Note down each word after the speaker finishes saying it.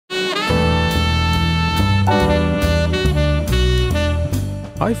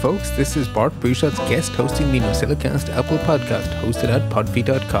Hi folks, this is Bart Bruchot's guest hosting the NosillaCast Apple podcast, hosted at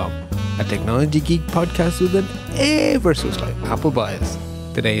podfeet.com, a technology geek podcast with an ever so slight Apple bias.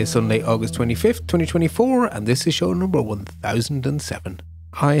 Today is Sunday, August 25th, 2024, and this is show number 1007.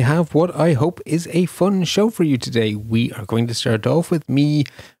 I have what I hope is a fun show for you today. We are going to start off with me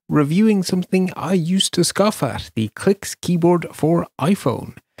reviewing something I used to scoff at, the Clix keyboard for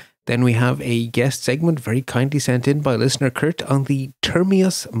iPhone. Then we have a guest segment very kindly sent in by listener Kurt on the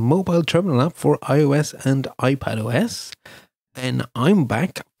Termius mobile terminal app for iOS and iPadOS. And I'm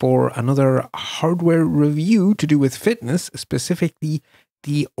back for another hardware review to do with fitness, specifically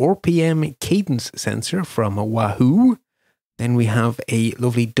the RPM cadence sensor from Wahoo. Then we have a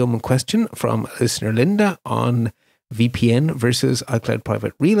lovely dumb question from listener Linda on VPN versus iCloud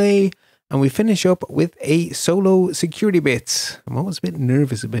Private Relay. And we finish up with a solo security bits. I'm always a bit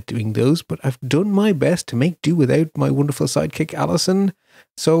nervous about doing those, but I've done my best to make do without my wonderful sidekick, Alison.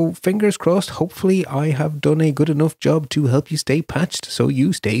 So fingers crossed, hopefully I have done a good enough job to help you stay patched so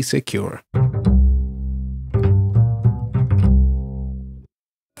you stay secure.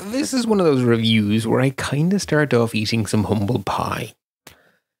 This is one of those reviews where I kind of start off eating some humble pie.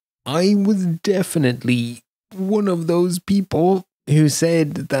 I was definitely one of those people who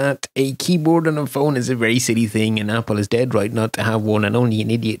said that a keyboard on a phone is a very silly thing and Apple is dead right not to have one and only an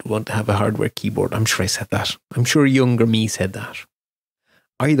idiot would want to have a hardware keyboard. I'm sure I said that. I'm sure younger me said that.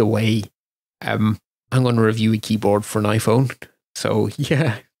 Either way, I'm going to review a keyboard for an iPhone. So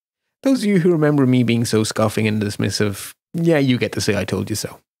yeah, those of you who remember me being so scoffing and dismissive, yeah, you get to say I told you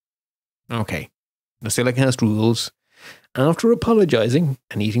so. Okay, NosillaCast rules. After apologizing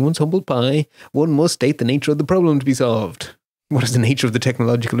and eating one's humble pie, one must state the nature of the problem to be solved. What is the nature of the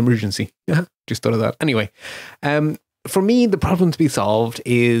technological emergency? Yeah, just thought of that. Anyway, for me, the problem to be solved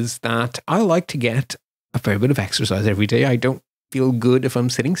is that I like to get a fair bit of exercise every day. I don't feel good if I'm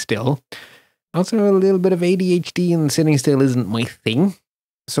sitting still. Also, a little bit of ADHD and sitting still isn't my thing.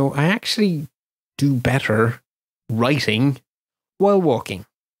 So I actually do better writing while walking.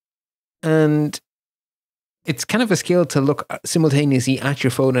 And it's kind of a skill to look simultaneously at your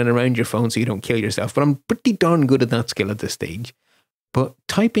phone and around your phone so you don't kill yourself. But I'm pretty darn good at that skill at this stage. But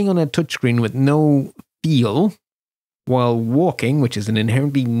typing on a touchscreen with no feel while walking, which is an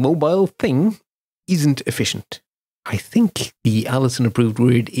inherently mobile thing, isn't efficient. I think the Alison approved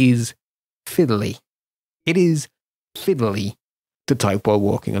word is fiddly. It is fiddly to type while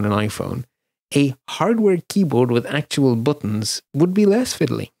walking on an iPhone. A hardware keyboard with actual buttons would be less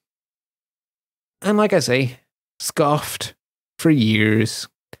fiddly. And like I say, scoffed for years.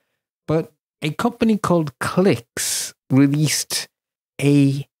 But a company called Clix released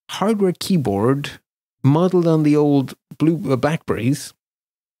a hardware keyboard modeled on the old BlackBerries.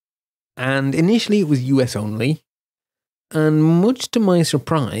 And initially it was US only. And much to my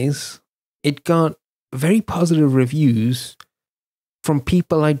surprise, it got very positive reviews from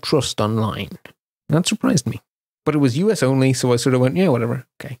people I trust online. That surprised me. But it was US only, so I sort of went, yeah, whatever.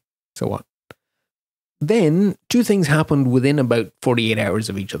 Okay, so what? Then, two things happened within about 48 hours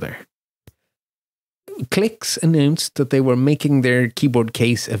of each other. Clix announced that they were making their keyboard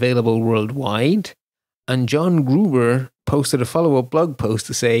case available worldwide, and John Gruber posted a follow-up blog post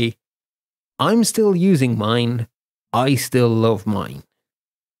to say, I'm still using mine, I still love mine.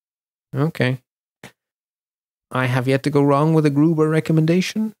 Okay. I have yet to go wrong with a Gruber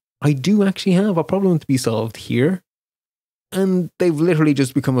recommendation. I do actually have a problem to be solved here, and they've literally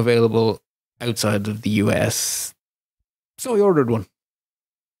just become available outside of the US. So I ordered one.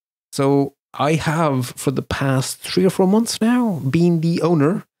 So I have, for the past 3 or 4 months now, been the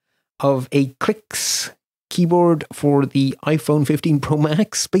owner of a Clix keyboard for the iPhone 15 Pro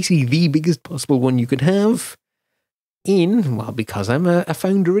Max, basically the biggest possible one you could have because I'm a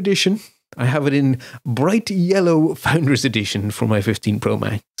Founder Edition. I have it in bright yellow Founders Edition for my 15 Pro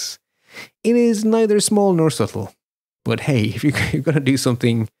Max. It is neither small nor subtle. But hey, if you're going to do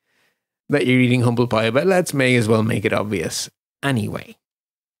something that you're eating humble pie about, may as well make it obvious. Anyway,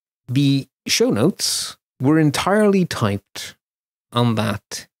 the show notes were entirely typed on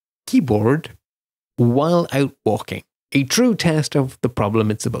that keyboard while out walking. A true test of the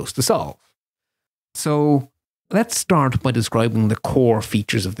problem it's supposed to solve. So let's start by describing the core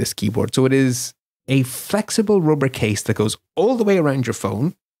features of this keyboard. So it is a flexible rubber case that goes all the way around your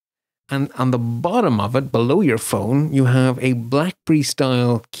phone. And on the bottom of it, below your phone, you have a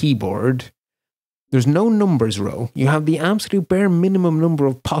BlackBerry-style keyboard. There's no numbers row. You have the absolute bare minimum number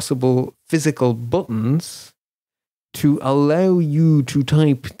of possible physical buttons to allow you to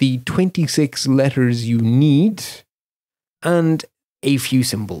type the 26 letters you need and a few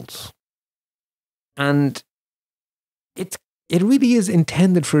symbols. And it really is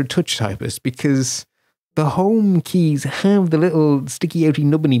intended for a touch typist because the home keys have the little sticky outy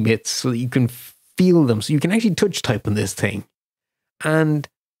nubbly bits so that you can feel them. So you can actually touch type on this thing. And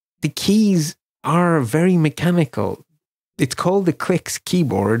the keys are very mechanical. It's called the Clix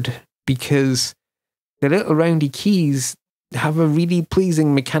keyboard because the little roundy keys have a really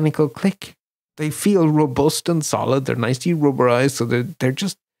pleasing mechanical click. They feel robust and solid. They're nicely rubberized, so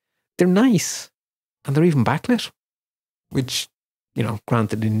they're nice. And they're even backlit, which, you know,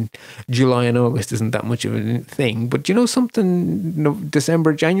 granted in July and August isn't that much of a thing, but you know something,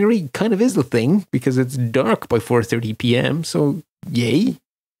 December, January kind of is the thing because it's dark by 4:30 p.m. So yay.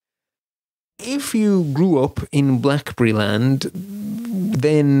 If you grew up in BlackBerry land,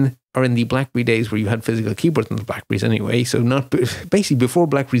 then, or in the BlackBerry days where you had physical keyboards on the BlackBerries anyway, so not basically before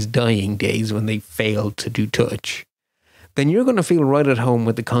BlackBerry's dying days when they failed to do touch, then you're going to feel right at home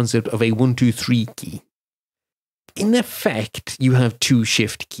with the concept of a 1, 2, 3 key. In effect, you have 2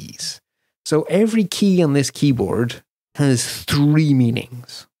 shift keys. So every key on this keyboard has 3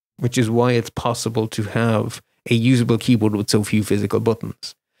 meanings, which is why it's possible to have a usable keyboard with so few physical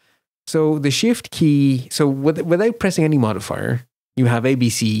buttons. So the shift key, so without pressing any modifier, you have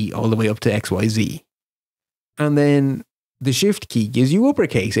ABC all the way up to XYZ. And then the shift key gives you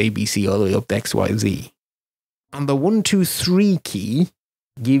uppercase ABC all the way up to XYZ. And the 1, 2, 3 key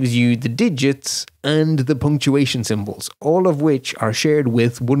gives you the digits and the punctuation symbols, all of which are shared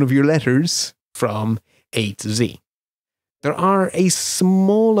with one of your letters from A to Z. There are a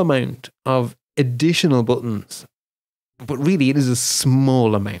small amount of additional buttons, but really it is a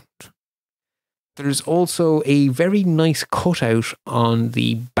small amount. There's also a very nice cutout on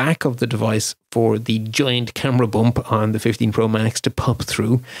the back of the device for the giant camera bump on the 15 Pro Max to pop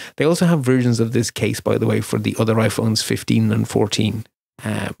through. They also have versions of this case, by the way, for the other iPhones 15 and 14.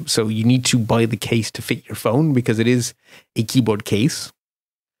 So you need to buy the case to fit your phone because it is a keyboard case.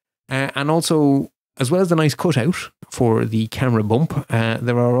 And also, as well as the nice cutout for the camera bump,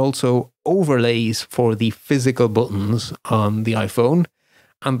 there are also overlays for the physical buttons on the iPhone,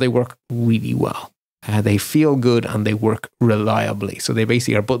 and they work really well. They feel good and they work reliably. So they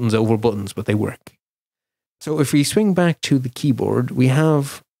basically are buttons over buttons, but they work. So if we swing back to the keyboard, we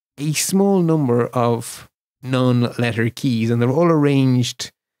have a small number of non-letter keys, and they're all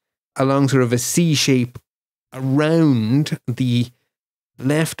arranged along sort of a C shape around the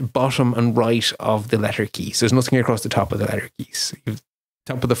left, bottom, and right of the letter keys. So there's nothing across the top of the letter keys. You have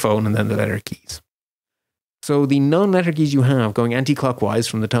the top of the phone and then the letter keys. So the non-letter keys you have going anti-clockwise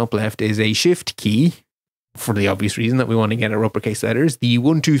from the top left is a shift key, for the obvious reason that we want to get our uppercase letters. The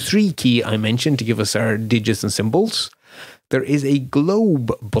 1, 2, 3 key I mentioned to give us our digits and symbols. There is a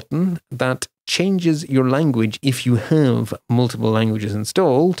globe button that changes your language if you have multiple languages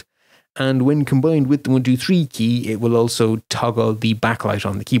installed. And when combined with the 1, 2, 3 key, it will also toggle the backlight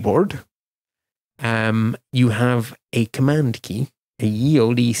on the keyboard. You have a command key, a ye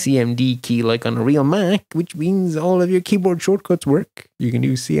olde CMD key like on a real Mac, which means all of your keyboard shortcuts work. You can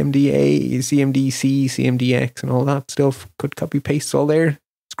do CMD-A, CMD-C, CMD-X and all that stuff. Cut, copy, paste all there.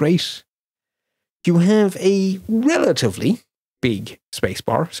 It's great. You have a relatively big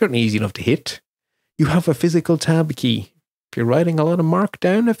spacebar, certainly easy enough to hit. You have a physical tab key. If you're writing a lot of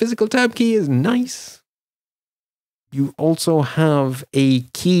markdown, a physical tab key is nice. You also have a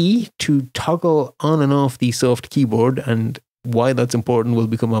key to toggle on and off the soft keyboard, and why that's important will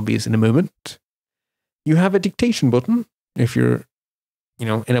become obvious in a moment. You have a dictation button if you're,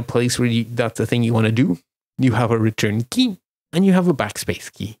 in a place where that's the thing you want to do. You have a return key, and you have a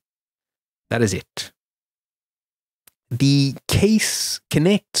backspace key. That is it. The case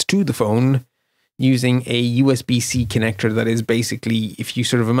connects to the phone using a USB-C connector that is basically, if you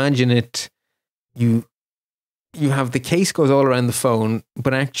sort of imagine it, you have the case goes all around the phone,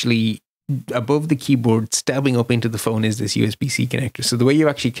 but actually above the keyboard, stabbing up into the phone is this USB-C connector. So the way you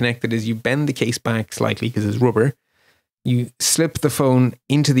actually connect it is you bend the case back slightly because it's rubber. You slip the phone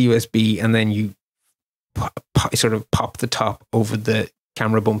into the USB and then you sort of pop the top over the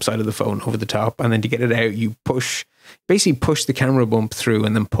camera bump side of the phone over the top. And then to get it out, you basically push the camera bump through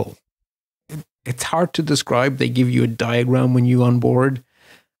and then pull. It's hard to describe. They give you a diagram when you onboard.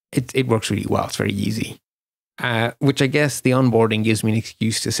 It works really well. It's very easy. Which I guess the onboarding gives me an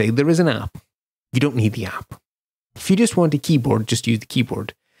excuse to say there is an app. You don't need the app. If you just want a keyboard, just use the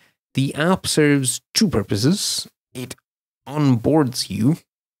keyboard. The app serves 2 purposes. It onboards you,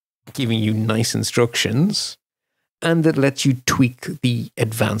 giving you nice instructions, and it lets you tweak the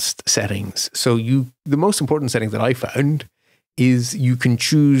advanced settings. So the most important setting that I found is you can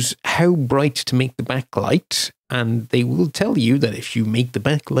choose how bright to make the backlight And they will tell you that if you make the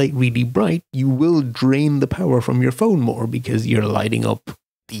backlight really bright, you will drain the power from your phone more because you're lighting up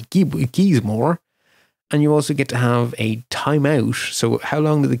the keys more. And you also get to have a timeout. So how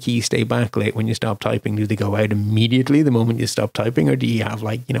long do the keys stay backlit when you stop typing? Do they go out immediately the moment you stop typing? Or do you have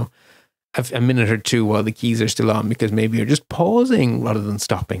like, you know, a minute or two while the keys are still on because maybe you're just pausing rather than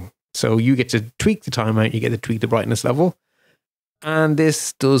stopping? So you get to tweak the timeout, you get to tweak the brightness level. And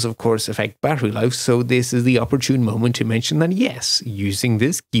this does, of course, affect battery life. So this is the opportune moment to mention that, yes, using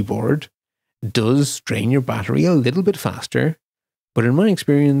this keyboard does drain your battery a little bit faster. But in my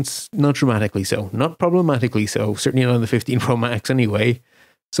experience, not dramatically so, not problematically so, certainly not on the 15 Pro Max anyway.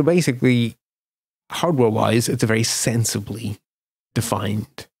 So basically, hardware-wise, it's a very sensibly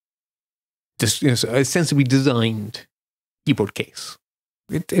defined, just, you know, a sensibly designed keyboard case.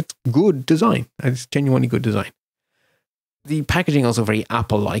 It's good design. It's genuinely good design. The packaging also very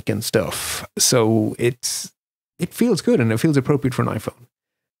Apple-like and stuff. So it feels good and it feels appropriate for an iPhone.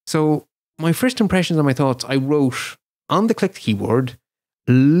 So my first impressions and my thoughts, I wrote on the Clix keyboard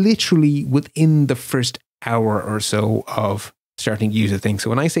literally within the first hour or so of starting to use the thing. So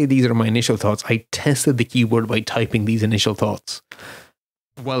when I say these are my initial thoughts, I tested the keyboard by typing these initial thoughts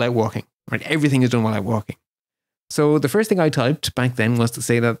while out walking. Right? Everything is done while out walking. So the first thing I typed back then was to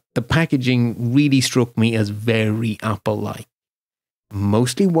say that the packaging really struck me as very Apple-like.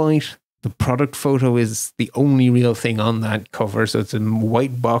 Mostly white. The product photo is the only real thing on that cover. So it's a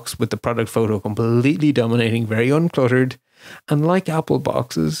white box with the product photo completely dominating, very uncluttered. And like Apple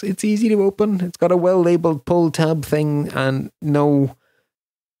boxes, it's easy to open. It's got a well-labeled pull tab thing and no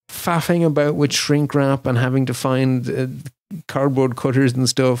faffing about with shrink wrap and having to find cardboard cutters and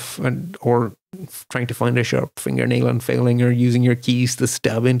stuff, or trying to find a sharp fingernail and failing, or using your keys to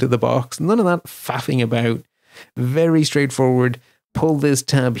stab into the box. None of that faffing about. Very straightforward. Pull this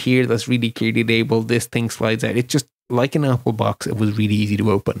tab here that's really clearly labeled. This thing slides out. It's just like an Apple box. It was really easy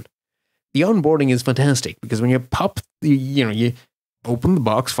to open. The onboarding is fantastic because when you pop, you open the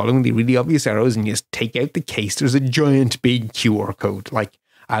box following the really obvious arrows and you just take out the case, there's a giant big QR code, like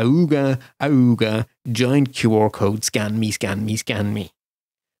auga, auga, giant QR code, scan me, scan me, scan me.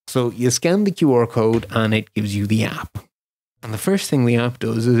 So you scan the QR code and it gives you the app. And the first thing the app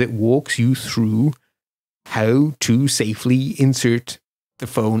does is it walks you through how to safely insert the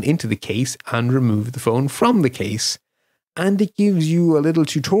phone into the case and remove the phone from the case. And it gives you a little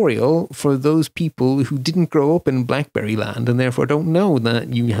tutorial for those people who didn't grow up in BlackBerry land and therefore don't know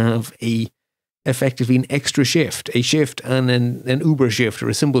that you have effectively an extra shift, a shift and an Uber shift or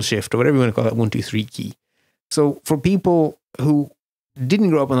a symbol shift or whatever you want to call that 1, 2, 3 key. So for people who didn't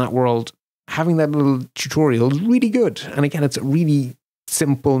grow up in that world, having that little tutorial is really good. And again, it's a really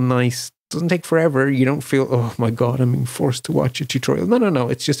simple, nice, doesn't take forever. You don't feel, oh my God, I'm being forced to watch a tutorial. No.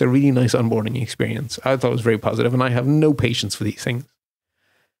 It's just a really nice onboarding experience. I thought it was very positive, and I have no patience for these things.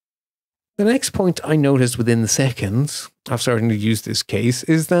 The next point I noticed within the seconds of starting to use this case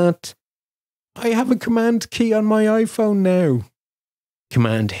is that I have a command key on my iPhone now.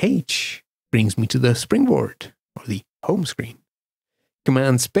 Command H brings me to the springboard or the home screen.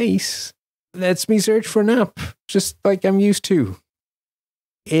 Command space lets me search for an app, just like I'm used to.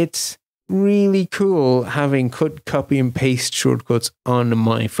 It's really cool having cut, copy, and paste shortcuts on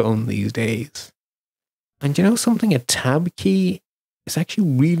my phone these days. And you know something? A tab key is actually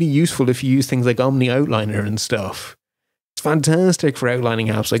really useful if you use things like Omni Outliner and stuff. It's fantastic for outlining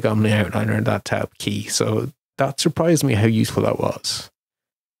apps like Omni Outliner and that tab key. So that surprised me how useful that was.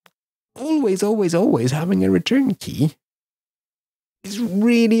 Always, always, always having a return key is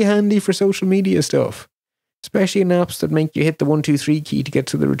really handy for social media stuff. Especially in apps that make you hit the 1, 2, 3 key to get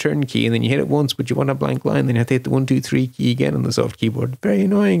to the return key, and then you hit it once, but you want a blank line, then you have to hit the 1, 2, 3 key again on the soft keyboard. Very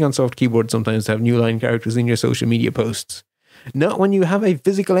annoying on soft keyboard sometimes to have new line characters in your social media posts. Not when you have a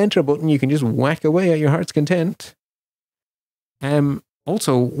physical enter button you can just whack away at your heart's content.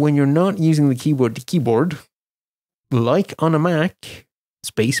 Also, when you're not using the keyboard to keyboard, like on a Mac,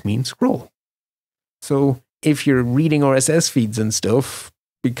 space means scroll. So if you're reading RSS feeds and stuff,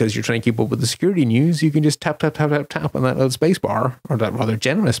 because you're trying to keep up with the security news, you can just tap, tap, tap, tap, tap on that little space bar, or that rather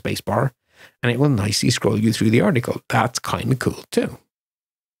generous space bar, and it will nicely scroll you through the article. That's kind of cool too.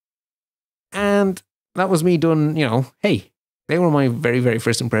 And that was me done, hey, they were my very, very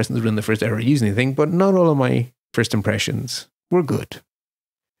first impressions within the first hour of using anything, but not all of my first impressions were good.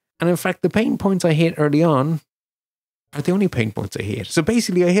 And in fact, the pain points I hit early on are the only pain points I hit. So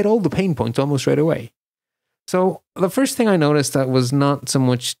basically, I hit all the pain points almost right away. So the first thing I noticed that was not so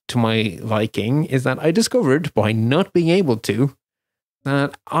much to my liking is that I discovered, by not being able to,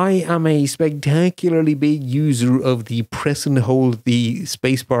 that I am a spectacularly big user of the press and hold the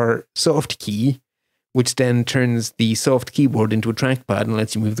spacebar soft key which then turns the soft keyboard into a trackpad and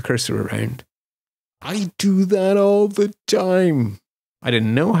lets you move the cursor around. I do that all the time. I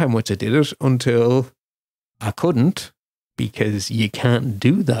didn't know how much I did it until I couldn't, because you can't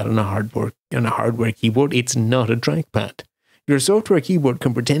do that on a hardware keyboard. It's not a trackpad. Your software keyboard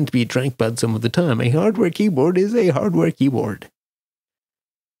can pretend to be a trackpad some of the time. A hardware keyboard is a hardware keyboard.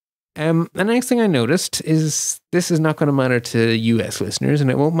 The next thing I noticed is this is not going to matter to US listeners,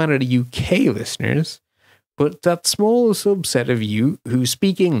 and it won't matter to UK listeners, but that small subset of you who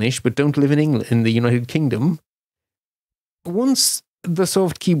speak English but don't live in England, in the United Kingdom, once the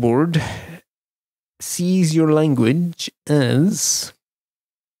soft keyboard sees your language as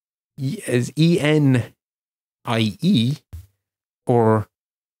ENIE or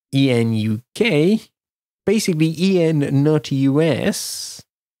ENUK, basically EN not US,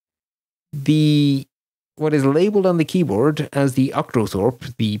 what is labeled on the keyboard as the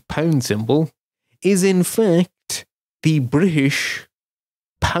octothorpe, the pound symbol, is in fact the British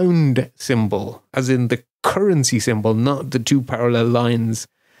pound symbol, as in the currency symbol, not the two parallel lines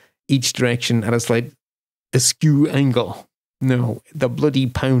each direction at a slight askew angle. No, the bloody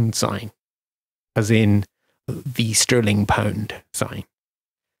pound sign, as in the sterling pound sign.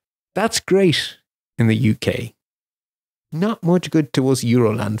 That's great in the UK. Not much good to us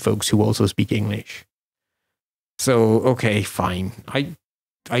Euroland folks who also speak English. So, okay, fine.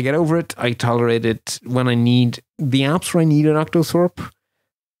 I get over it. I tolerate it. When I need the apps where I need an octothorpe,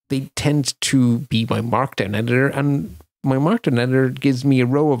 they tend to be my Markdown editor, and my Markdown editor gives me a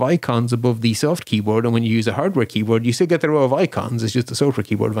row of icons above the soft keyboard, and when you use a hardware keyboard, you still get the row of icons. It's just the software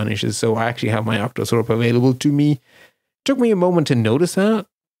keyboard vanishes, so I actually have my octothorpe available to me. It took me a moment to notice that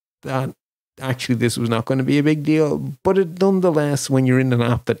actually this was not going to be a big deal, but it nonetheless, when you're in an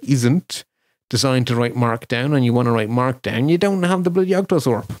app that isn't designed to write Markdown and you want to write Markdown, you don't have the bloody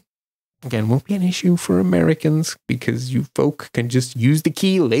octothorpe. Again, won't be an issue for Americans because you folk can just use the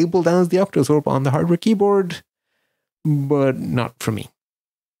key labeled as the octothorpe on the hardware keyboard, but not for me.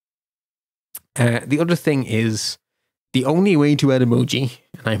 The other thing is, the only way to add emoji,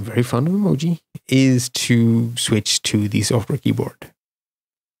 and I'm very fond of emoji, is to switch to the software keyboard.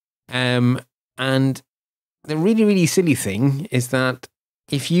 And the really, really silly thing is that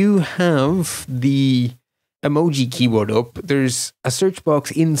if you have the emoji keyboard up, there's a search box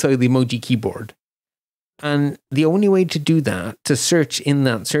inside the emoji keyboard. And the only way to do that, to search in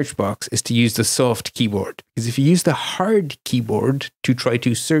that search box, is to use the soft keyboard. Because if you use the hard keyboard to try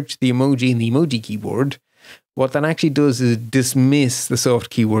to search the emoji in the emoji keyboard, what that actually does is dismiss the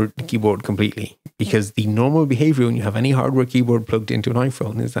soft keyboard completely. Because the normal behavior when you have any hardware keyboard plugged into an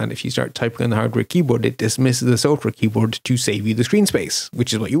iPhone is that if you start typing on the hardware keyboard, it dismisses the software keyboard to save you the screen space,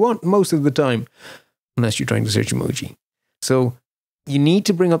 which is what you want most of the time, unless you're trying to search emoji. So you need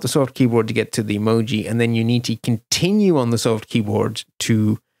to bring up the soft keyboard to get to the emoji, and then you need to continue on the soft keyboard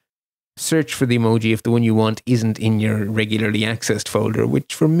to search for the emoji if the one you want isn't in your regularly accessed folder,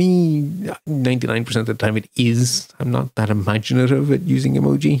 which for me, 99% of the time it is. I'm not that imaginative at using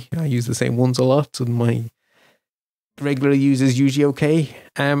emoji. I use the same ones a lot, so my regular use is usually okay.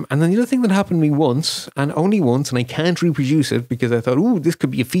 And then the other thing that happened to me once, and only once, and I can't reproduce it because I thought, ooh, this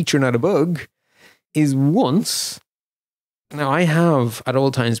could be a feature, not a bug, is once. Now I have at all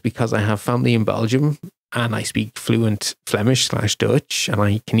times, because I have family in Belgium, and I speak fluent Flemish/Dutch, and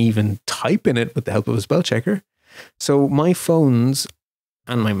I can even type in it with the help of a spell checker. So my phones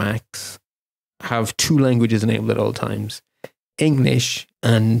and my Macs have two languages enabled at all times, English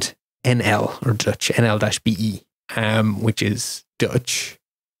and NL, or Dutch, NL-BE, which is Dutch.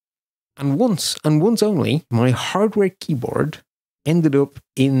 And once only, my hardware keyboard ended up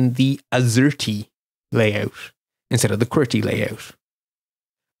in the AZERTY layout instead of the QWERTY layout.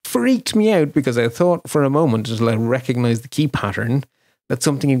 Freaked me out because I thought for a moment, until I recognized the key pattern, that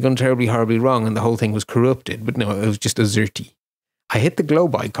something had gone terribly, horribly wrong and the whole thing was corrupted. But no, it was just AZERTY. I hit the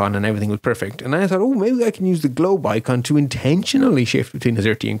globe icon and everything was perfect. And I thought, oh, maybe I can use the globe icon to intentionally shift between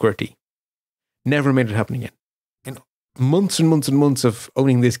AZERTY and QWERTY. Never made it happen again. In months and months and months of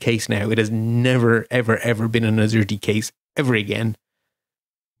owning this case now, it has never, ever, ever been an AZERTY case ever again.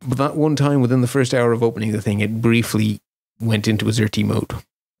 But that one time within the first hour of opening the thing, it briefly went into AZERTY mode.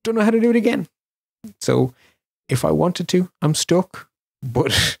 Don't know how to do it again. So if I wanted to, I'm stuck.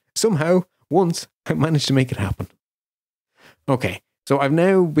 But somehow, once, I managed to make it happen. Okay, so I've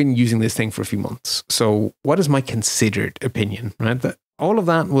now been using this thing for a few months. So what is my considered opinion? Right? All of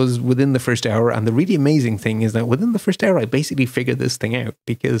that was within the first hour. And the really amazing thing is that within the first hour, I basically figured this thing out.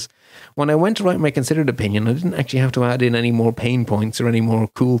 Because when I went to write my considered opinion, I didn't actually have to add in any more pain points or any more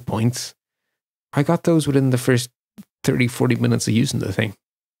cool points. I got those within the first 30, 40 minutes of using the thing.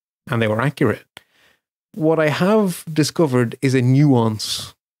 And they were accurate. what I have discovered is a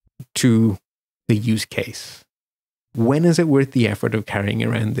nuance to the use case. When is it worth the effort of carrying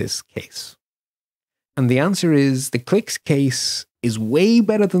around this case? And the answer is the Clix case is way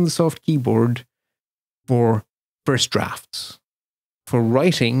better than the soft keyboard for first drafts, for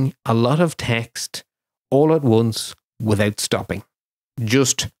writing a lot of text all at once without stopping.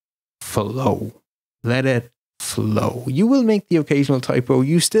 Just flow. Let it flow. You will make the occasional typo.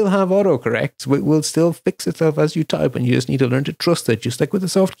 You still have autocorrect, so it will still fix itself as you type, and you just need to learn to trust it, just like with the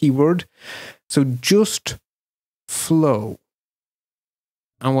soft keyboard. So just flow.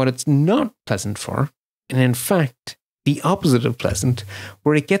 And what it's not pleasant for, and in fact, the opposite of pleasant,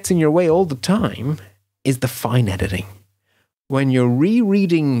 where it gets in your way all the time, is the fine editing. When you're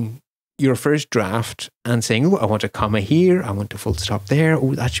rereading your first draft and saying, oh, I want a comma here, I want a full stop there,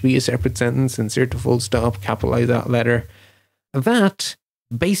 oh, that should be a separate sentence, insert a full stop, capitalize that letter. That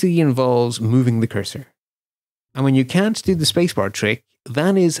basically involves moving the cursor. And when you can't do the spacebar trick,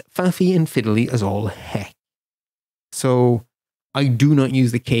 that is faffy and fiddly as all heck. So I do not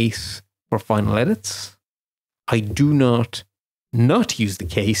use the case for final edits. I do not use the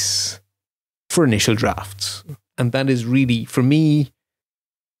case for initial drafts. And that is really, for me,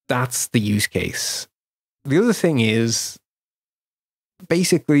 that's the use case. The other thing is,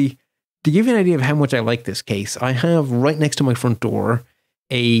 basically, to give you an idea of how much I like this case, I have right next to my front door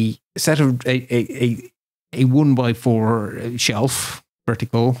a set of a 1x4 shelf,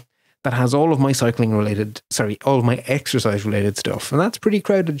 vertical, that has all of my all of my exercise related stuff. And that's a pretty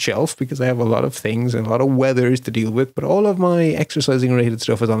crowded shelf because I have a lot of things and a lot of weathers to deal with, but all of my exercising related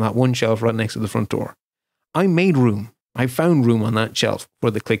stuff is on that one shelf right next to the front door. I made room. I found room on that shelf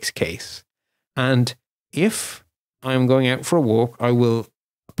for the Clix case. And if I'm going out for a walk, I will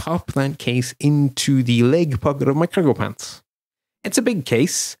pop that case into the leg pocket of my cargo pants. It's a big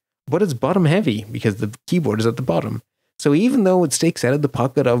case, but it's bottom heavy because the keyboard is at the bottom. So even though it sticks out of the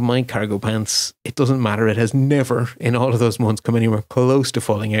pocket of my cargo pants, it doesn't matter. It has never, in all of those months, come anywhere close to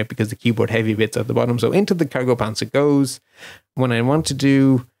falling out because the keyboard heavy bit's at the bottom. So into the cargo pants it goes. When I want to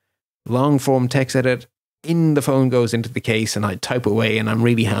do long form text edit, in the phone goes into the case and I type away and I'm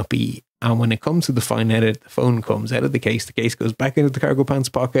really happy. And when it comes to the fine edit, the phone comes out of the case goes back into the cargo pants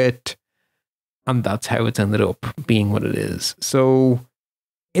pocket. And that's how it's ended up being what it is. So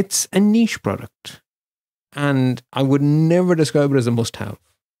it's a niche product. And I would never describe it as a must-have.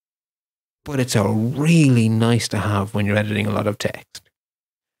 But it's a really nice to have when you're editing a lot of text.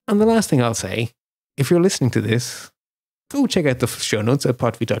 And the last thing I'll say, if you're listening to this, go check out the show notes at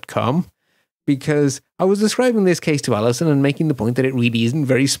potv.com. Because I was describing this case to Alison and making the point that it really isn't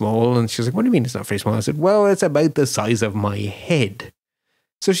very small. And she was like, what do you mean it's not very small? I said, well, it's about the size of my head.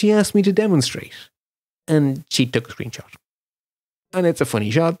 So she asked me to demonstrate. And she took a screenshot. And it's a funny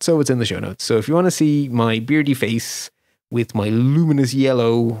shot, so it's in the show notes. So if you want to see my beardy face with my luminous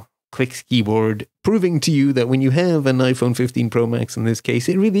yellow Clix keyboard, proving to you that when you have an iPhone 15 Pro Max in this case,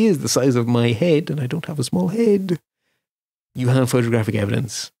 it really is the size of my head, and I don't have a small head, you have photographic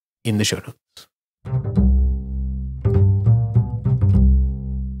evidence in the show notes.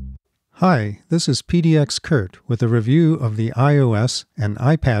 Hi, this is PDX Kurt with a review of the iOS and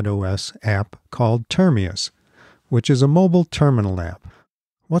iPadOS app called Termius, which is a mobile terminal app.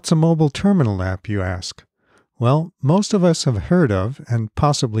 What's a mobile terminal app, you ask? Well, most of us have heard of and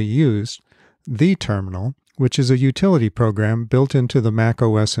possibly used the Terminal, which is a utility program built into the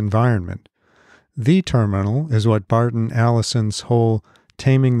macOS environment. The Terminal is what Bart and Allison's whole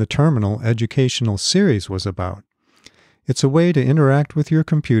Taming the Terminal educational series was about. It's a way to interact with your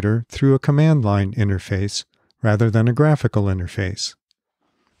computer through a command line interface rather than a graphical interface.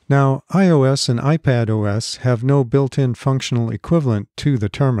 Now, iOS and iPadOS have no built-in functional equivalent to the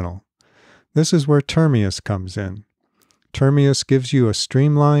terminal. This is where Termius comes in. Termius gives you a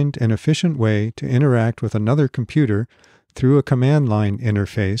streamlined and efficient way to interact with another computer through a command line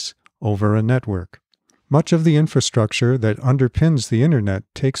interface over a network. Much of the infrastructure that underpins the internet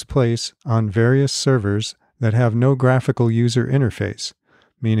takes place on various servers that have no graphical user interface,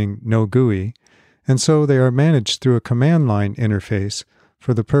 meaning no GUI, and so they are managed through a command line interface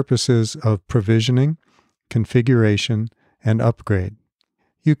for the purposes of provisioning, configuration, and upgrade.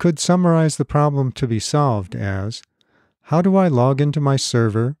 You could summarize the problem to be solved as, how do I log into my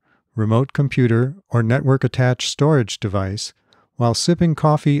server, remote computer, or network-attached storage device while sipping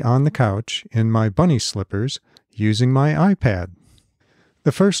coffee on the couch in my bunny slippers using my iPad?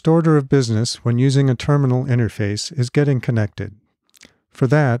 The first order of business when using a terminal interface is getting connected. For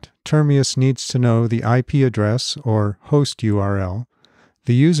that, Termius needs to know the IP address or host URL,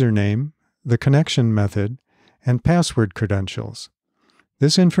 the username, the connection method, and password credentials.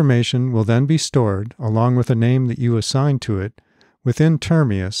 This information will then be stored, along with a name that you assign to it, within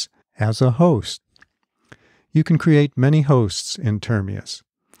Termius as a host. You can create many hosts in Termius.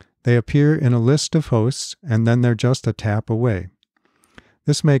 They appear in a list of hosts, and then they're just a tap away.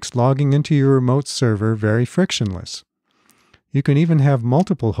 This makes logging into your remote server very frictionless. You can even have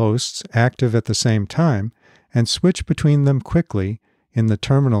multiple hosts active at the same time and switch between them quickly in the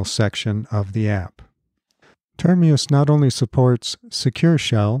terminal section of the app. Termius not only supports Secure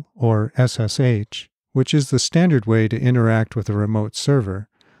Shell, or SSH, which is the standard way to interact with a remote server,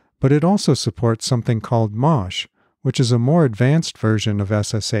 but it also supports something called MOSH, which is a more advanced version of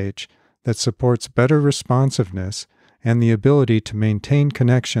SSH that supports better responsiveness and the ability to maintain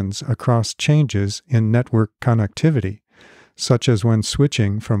connections across changes in network connectivity, such as when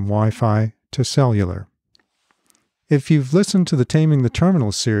switching from Wi-Fi to cellular. If you've listened to the Taming the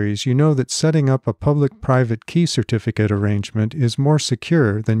Terminal series, you know that setting up a public-private key certificate arrangement is more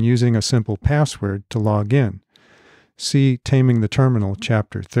secure than using a simple password to log in. See Taming the Terminal,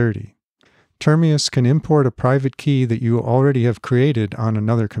 Chapter 30. Termius can import a private key that you already have created on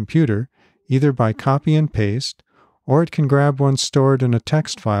another computer, either by copy and paste, or it can grab one stored in a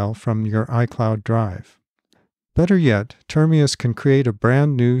text file from your iCloud drive. Better yet, Termius can create a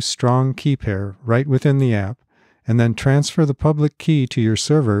brand new strong key pair right within the app, and then transfer the public key to your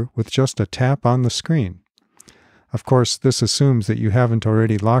server with just a tap on the screen. Of course, this assumes that you haven't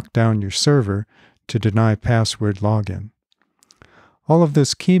already locked down your server to deny password login. All of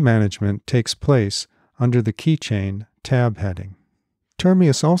this key management takes place under the Keychain tab heading.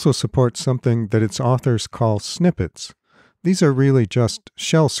 Termius also supports something that its authors call snippets. These are really just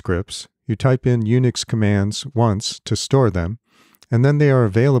shell scripts. You type in Unix commands once to store them, and then they are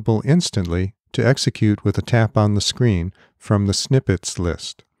available instantly to execute with a tap on the screen from the snippets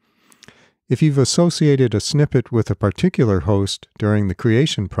list. If you've associated a snippet with a particular host during the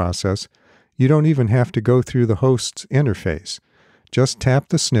creation process, you don't even have to go through the host's interface. Just tap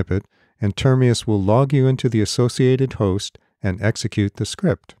the snippet, and Termius will log you into the associated host and execute the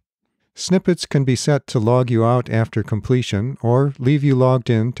script. Snippets can be set to log you out after completion, or leave you logged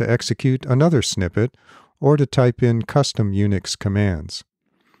in to execute another snippet, or to type in custom Unix commands.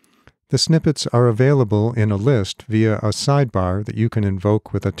 The snippets are available in a list via a sidebar that you can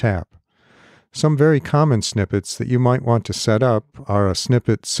invoke with a tap. Some very common snippets that you might want to set up are a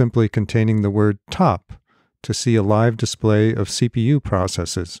snippet simply containing the word top to see a live display of CPU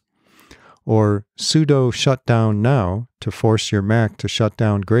processes, or sudo shutdown now to force your Mac to shut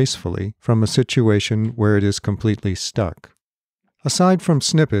down gracefully from a situation where it is completely stuck. Aside from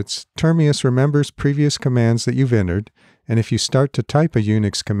snippets, Termius remembers previous commands that you've entered, and if you start to type a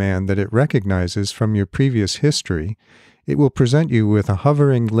Unix command that it recognizes from your previous history, it will present you with a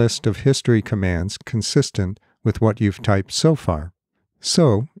hovering list of history commands consistent with what you've typed so far.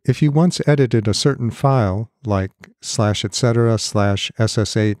 So, if you once edited a certain file, like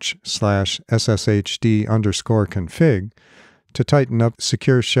 /etc/ssh/sshd_config, to tighten up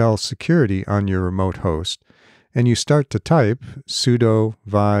Secure Shell security on your remote host, and you start to type sudo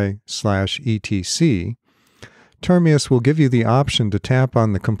vi/etc, Termius will give you the option to tap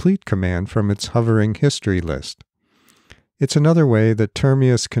on the complete command from its hovering history list. It's another way that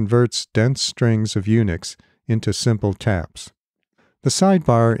Termius converts dense strings of Unix into simple taps. The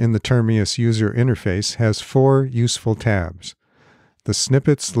sidebar in the Termius user interface has 4 useful tabs: the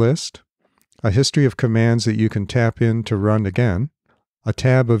snippets list, a history of commands that you can tap in to run again, a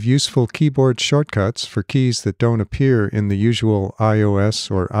tab of useful keyboard shortcuts for keys that don't appear in the usual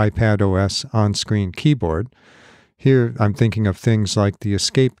iOS or iPadOS on-screen keyboard. Here I'm thinking of things like the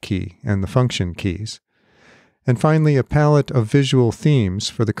escape key and the function keys. And finally, a palette of visual themes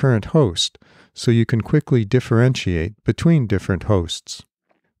for the current host, so you can quickly differentiate between different hosts.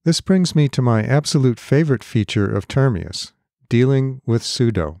 This brings me to my absolute favorite feature of Termius, dealing with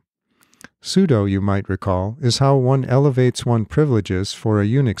sudo. Sudo, you might recall, is how one elevates one's privileges for a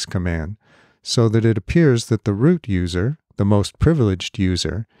Unix command, so that it appears that the root user, the most privileged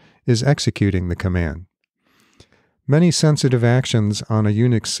user, is executing the command. Many sensitive actions on a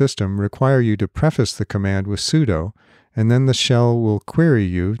Unix system require you to preface the command with sudo, and then the shell will query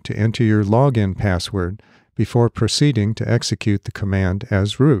you to enter your login password before proceeding to execute the command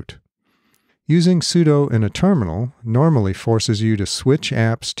as root. Using sudo in a terminal normally forces you to switch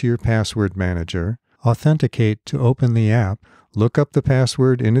apps to your password manager, authenticate to open the app, look up the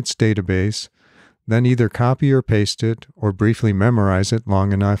password in its database, then either copy or paste it or briefly memorize it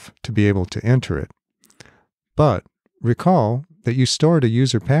long enough to be able to enter it. But recall that you stored a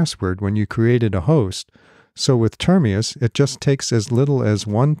user password when you created a host, so with Termius it just takes as little as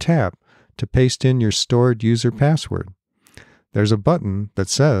one tap to paste in your stored user password. there's a button that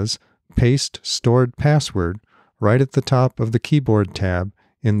says Paste Stored Password right at the top of the Keyboard tab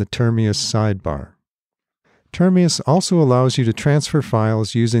in the Termius sidebar. Termius also allows you to transfer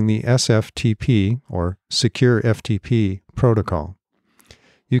files using the SFTP, or Secure FTP, protocol.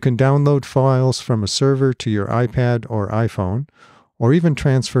 You can download files from a server to your iPad or iPhone, or even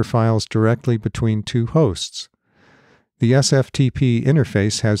transfer files directly between two hosts. The SFTP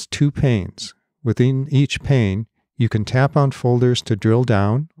interface has two panes. Within each pane, you can tap on folders to drill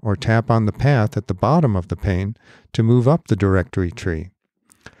down, or tap on the path at the bottom of the pane to move up the directory tree.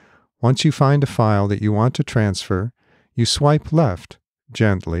 Once you find a file that you want to transfer, you swipe left,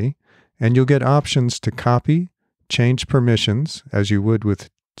 gently, and you'll get options to copy, change permissions, as you would with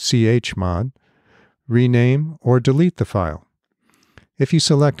chmod, rename, or delete the file. If you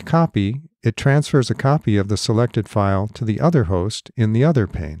select Copy, it transfers a copy of the selected file to the other host in the other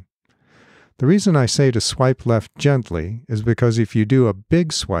pane. The reason I say to swipe left gently is because if you do a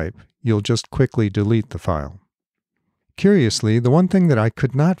big swipe, you'll just quickly delete the file. Curiously, the one thing that I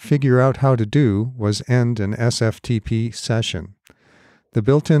could not figure out how to do was end an SFTP session. The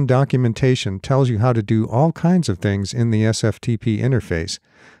built-in documentation tells you how to do all kinds of things in the SFTP interface,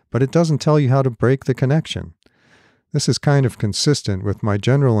 but it doesn't tell you how to break the connection. This is kind of consistent with my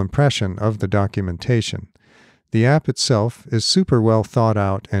general impression of the documentation. The app itself is super well thought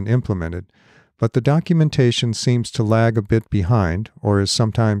out and implemented, but the documentation seems to lag a bit behind or is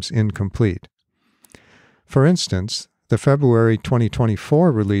sometimes incomplete. For instance, the February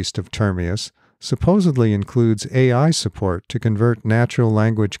 2024 release of Termius supposedly includes AI support to convert natural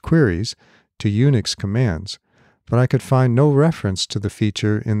language queries to Unix commands, but I could find no reference to the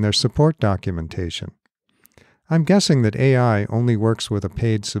feature in their support documentation. I'm guessing that AI only works with a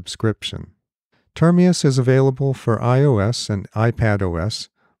paid subscription. Termius is available for iOS and iPadOS,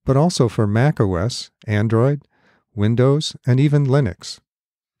 but also for macOS, Android, Windows, and even Linux.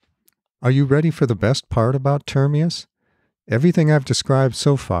 Are you ready for the best part about Termius? Everything I've described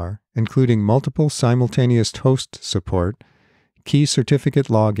so far, including multiple simultaneous host support, key certificate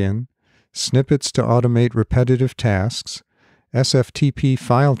login, snippets to automate repetitive tasks, SFTP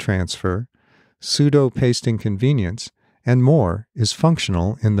file transfer, pseudo-pasting convenience, and more, is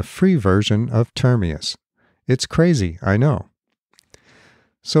functional in the free version of Termius. It's crazy, I know.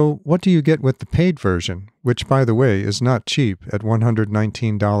 So what do you get with the paid version, which, by the way, is not cheap at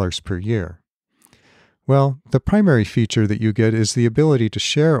 $119 per year? Well, the primary feature that you get is the ability to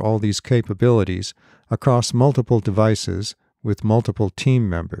share all these capabilities across multiple devices with multiple team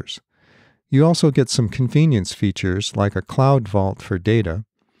members. You also get some convenience features like a cloud vault for data,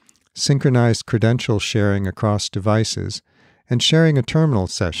 synchronized credential sharing across devices, and sharing a terminal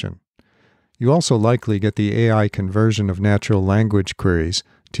session. You also likely get the AI conversion of natural language queries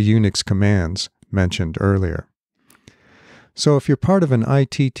to Unix commands mentioned earlier. So if you're part of an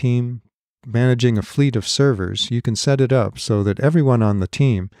IT team managing a fleet of servers, you can set it up so that everyone on the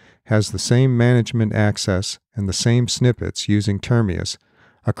team has the same management access and the same snippets using Termius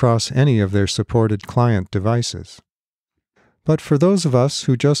across any of their supported client devices. But for those of us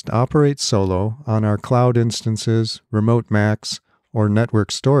who just operate solo on our cloud instances, remote Macs, or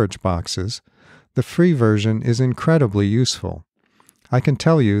network storage boxes, the free version is incredibly useful. I can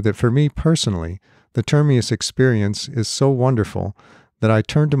tell you that for me personally, the Termius experience is so wonderful that I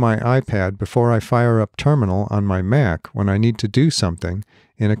turn to my iPad before I fire up Terminal on my Mac when I need to do something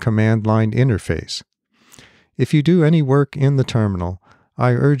in a command line interface. If you do any work in the terminal,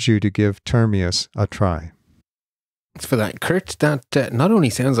 I urge you to give Termius a try. Thanks for that, Kurt. That not only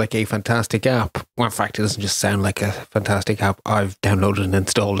sounds like a fantastic app, well, in fact, it doesn't just sound like a fantastic app. I've downloaded and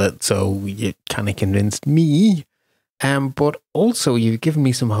installed it, so you kind of convinced me. But also you've given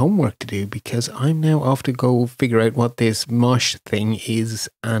me some homework to do because I'm now off to go figure out what this MOSH thing is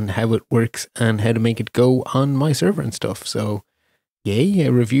and how it works and how to make it go on my server and stuff. So, yay,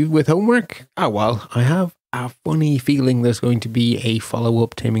 a review with homework. Oh, well, I have a funny feeling there's going to be a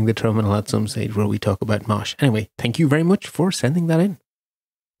follow-up Taming the Terminal at some stage where we talk about MOSH. Anyway, thank you very much for sending that in.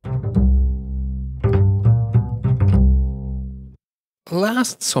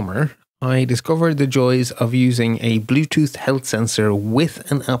 Last summer, I discovered the joys of using a Bluetooth health sensor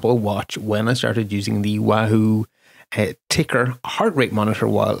with an Apple Watch when I started using the Wahoo ticker heart rate monitor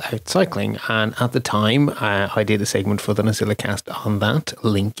while out cycling. And at the time, I did a segment for the NosillaCast on that,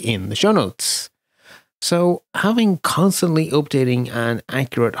 link in the show notes. So having constantly updating and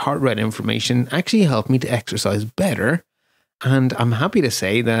accurate heart rate information actually helped me to exercise better. And I'm happy to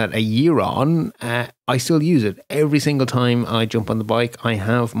say that a year on, I still use it. Every single time I jump on the bike, I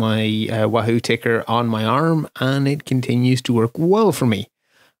have my Wahoo ticker on my arm and it continues to work well for me.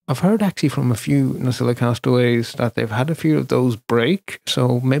 I've heard actually from a few Nacilicastaways that they've had a few of those break.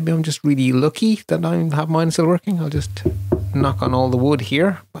 So maybe I'm just really lucky that I have mine still working. I'll just knock on all the wood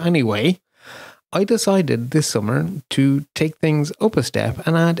here. But anyway, I decided this summer to take things up a step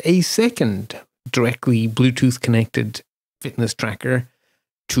and add a second directly Bluetooth connected fitness tracker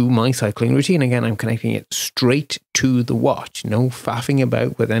to my cycling routine. Again, I'm connecting it straight to the watch. No faffing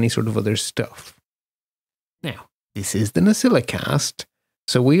about with any sort of other stuff. Now, this is the Nacilicast,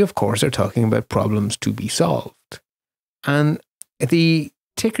 so we of course are talking about problems to be solved. And the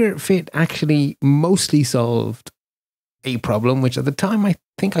ticker fit actually mostly solved a problem, which at the time I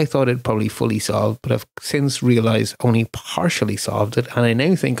think I thought it probably fully solved, but I've since realized only partially solved it. And I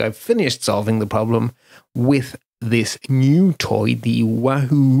now think I've finished solving the problem with this new toy, the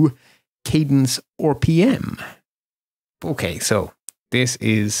Wahoo Cadence RPM. Okay, so this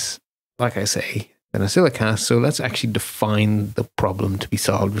is, like I say, the Nacilicast. So let's actually define the problem to be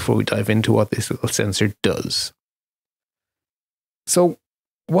solved before we dive into what this little sensor does. So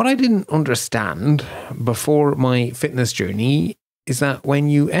what I didn't understand before my fitness journey is that when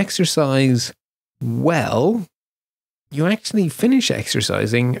you exercise well, you actually finish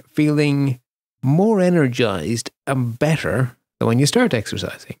exercising feeling more energized and better than when you start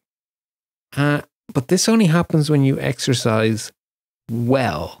exercising. But this only happens when you exercise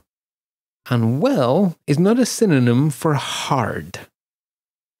well. And well is not a synonym for hard.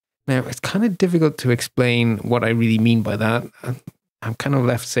 Now, it's kind of difficult to explain what I really mean by that. I'm kind of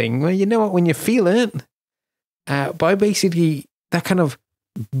left saying, well, you know what, when you feel it, by basically that kind of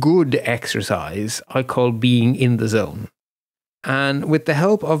good exercise, I call being in the zone. And with the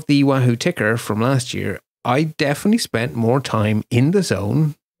help of the Wahoo ticker from last year, I definitely spent more time in the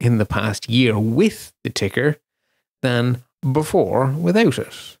zone in the past year with the ticker than before without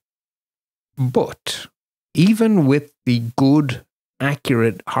it. But even with the good,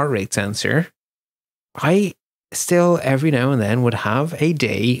 accurate heart rate sensor, I still every now and then would have a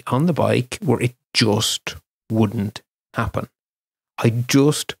day on the bike where it just wouldn't happen. I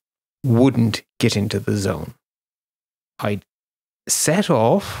just wouldn't get into the zone. I'd set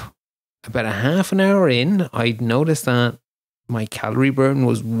off about a half an hour in. I'd noticed that my calorie burn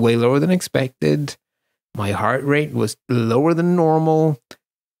was way lower than expected. My heart rate was lower than normal.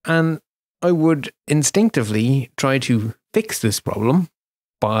 And I would instinctively try to fix this problem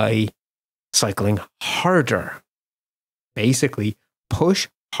by cycling harder. Basically, push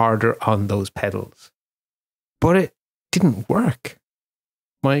harder on those pedals. But it didn't work.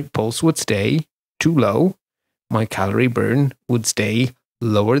 My pulse would stay too low, my calorie burn would stay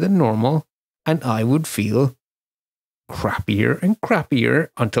lower than normal, and I would feel crappier and crappier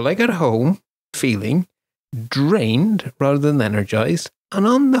until I got home feeling drained rather than energized, and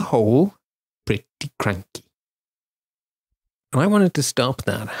on the whole, pretty cranky. And I wanted to stop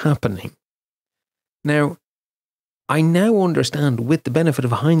that happening. Now, I now understand, with the benefit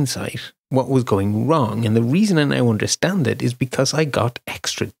of hindsight, what was going wrong. And the reason I now understand it is because I got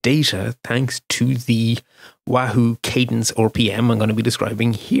extra data thanks to the Wahoo Cadence RPM I'm going to be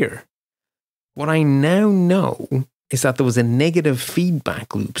describing here. What I now know is that there was a negative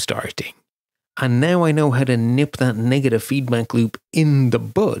feedback loop starting. And now I know how to nip that negative feedback loop in the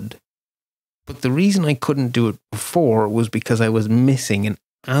bud. But the reason I couldn't do it before was because I was missing an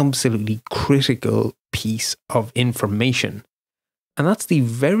absolutely critical piece of information. And that's the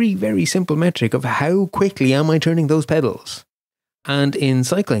very, very simple metric of how quickly am I turning those pedals. And in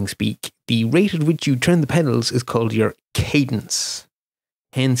cycling speak, the rate at which you turn the pedals is called your cadence.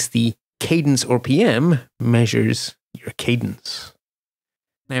 Hence, the Cadence RPM measures your cadence.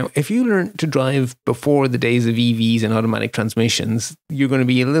 Now, if you learn to drive before the days of EVs and automatic transmissions, you're going to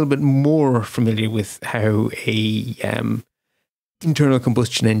be a little bit more familiar with how a internal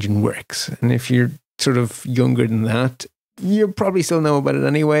combustion engine works. And if you're sort of younger than that, you probably still know about it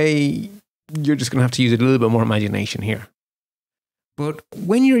anyway. You're just going to have to use a little bit more imagination here. But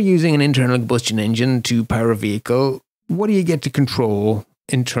when you're using an internal combustion engine to power a vehicle, what do you get to control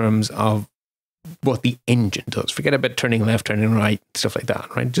in terms of what the engine does? Forget about turning left, turning right, stuff like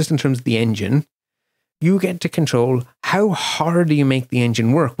that, right? Just in terms of the engine, you get to control how hard do you make the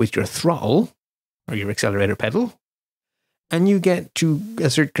engine work with your throttle or your accelerator pedal. And you get to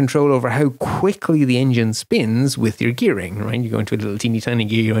assert control over how quickly the engine spins with your gearing, right? You go into a little teeny tiny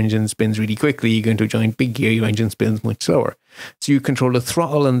gear, your engine spins really quickly. You go into a giant big gear, your engine spins much slower. So you control the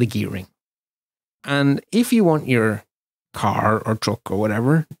throttle and the gearing. And if you want your car or truck or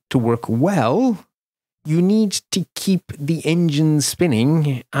whatever to work well, you need to keep the engine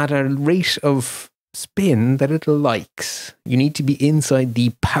spinning at a rate of spin that it likes. You need to be inside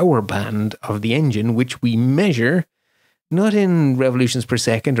the power band of the engine, which we measure Not in revolutions per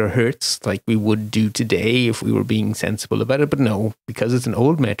second or hertz like we would do today if we were being sensible about it, but no, because it's an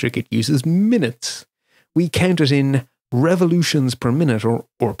old metric, it uses minutes. We count it in revolutions per minute or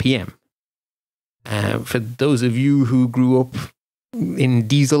RPM. For those of you who grew up in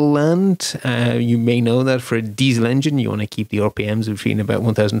diesel land, you may know that for a diesel engine, you want to keep the RPMs between about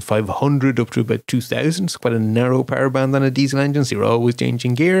 1,500 up to about 2,000. It's quite a narrow power band on a diesel engine, so you're always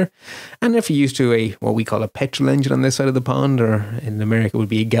changing gear. And if you're used to what we call a petrol engine on this side of the pond, or in America would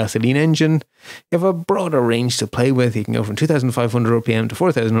be a gasoline engine, you have a broader range to play with. You can go from 2,500 RPM to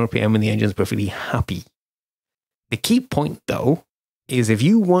 4,000 RPM and the engine's perfectly happy. The key point, though, is if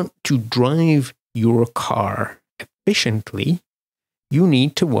you want to drive your car efficiently, you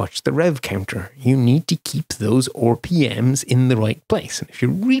need to watch the rev counter. You need to keep those RPMs in the right place. And if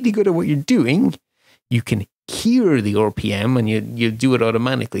you're really good at what you're doing, you can hear the RPM and you do it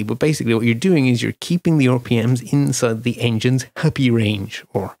automatically. But basically what you're doing is you're keeping the RPMs inside the engine's happy range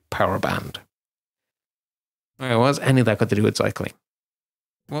or power band. All right, what's any of that got to do with cycling?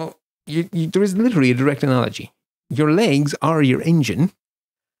 Well, there is literally a direct analogy. Your legs are your engine.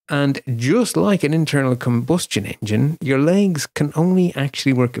 And just like an internal combustion engine, your legs can only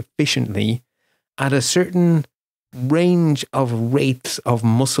actually work efficiently at a certain range of rates of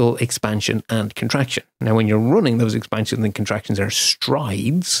muscle expansion and contraction. Now, when you're running, those expansions and contractions are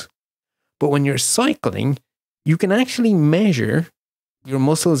strides. But when you're cycling, you can actually measure your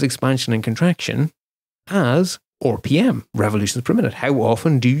muscles expansion and contraction as RPM, revolutions per minute. How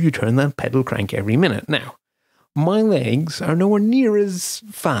often do you turn that pedal crank every minute? Now, my legs are nowhere near as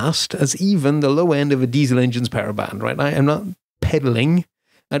fast as even the low end of a diesel engine's power band, right? I am not pedaling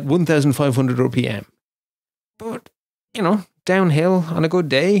at 1,500 RPM. But, downhill on a good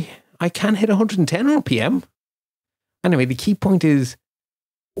day, I can hit 110 RPM. Anyway, the key point is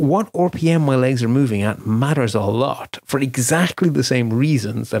what RPM my legs are moving at matters a lot for exactly the same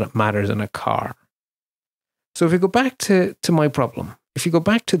reasons that it matters in a car. So if you go back to my problem, if you go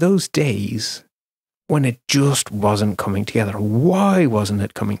back to those days when it just wasn't coming together. Why wasn't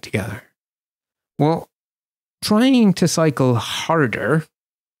it coming together? Well, trying to cycle harder,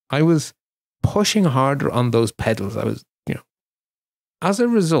 I was pushing harder on those pedals. As a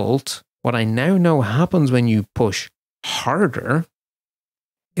result, what I now know happens when you push harder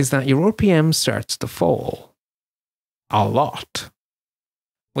is that your RPM starts to fall a lot.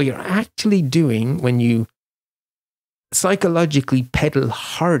 What you're actually doing when you psychologically pedal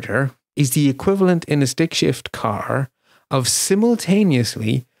harder is the equivalent in a stick shift car of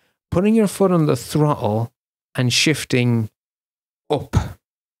simultaneously putting your foot on the throttle and shifting up.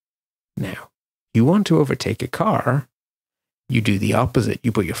 Now, you want to overtake a car, you do the opposite.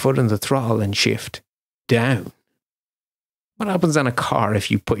 You put your foot on the throttle and shift down. What happens on a car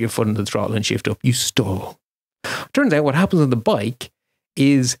if you put your foot on the throttle and shift up? You stall. Turns out what happens on the bike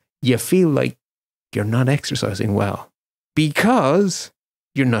is you feel like you're not exercising well because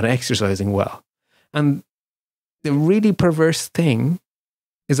you're not exercising well. And the really perverse thing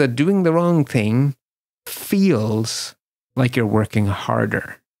is that doing the wrong thing feels like you're working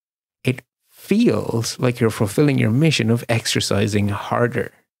harder. It feels like you're fulfilling your mission of exercising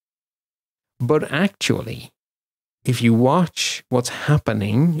harder. But actually, if you watch what's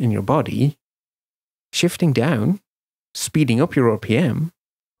happening in your body, shifting down, speeding up your RPM,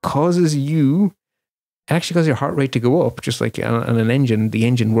 causes your heart rate to go up, just like on an engine, the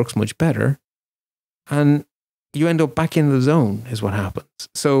engine works much better. And you end up back in the zone is what happens.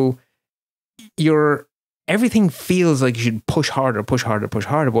 So everything feels like you should push harder.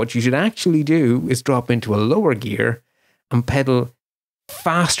 But what you should actually do is drop into a lower gear and pedal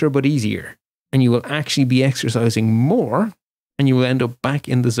faster but easier. And you will actually be exercising more and you will end up back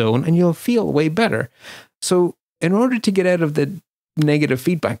in the zone and you'll feel way better. So in order to get out of the negative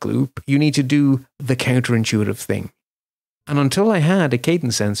feedback loop, you need to do the counterintuitive thing. And until I had a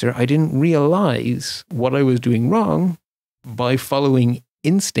cadence sensor, I didn't realize what I was doing wrong by following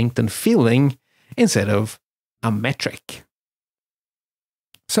instinct and feeling instead of a metric.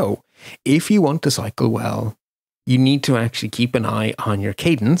 So if you want to cycle well, you need to actually keep an eye on your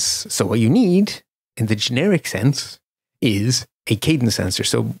cadence. So what you need, in the generic sense, is a cadence sensor.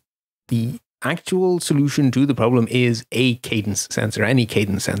 So the actual solution to the problem is a cadence sensor, any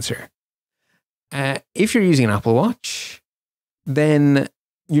cadence sensor. If you're using an Apple Watch, then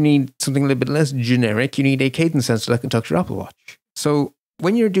you need something a little bit less generic. You need a cadence sensor that can talk to your Apple Watch. So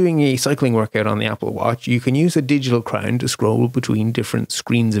when you're doing a cycling workout on the Apple Watch, you can use a digital crown to scroll between different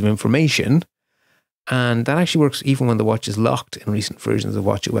screens of information. And that actually works even when the watch is locked in recent versions of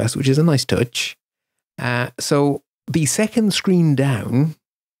watchOS, which is a nice touch. So the second screen down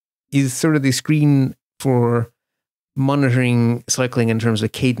is sort of the screen for monitoring cycling in terms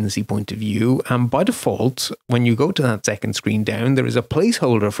of cadency point of view. And by default, when you go to that second screen down, there is a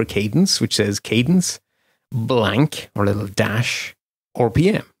placeholder for cadence, which says cadence blank or a little dash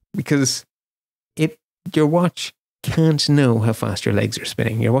RPM, because your watch can't know how fast your legs are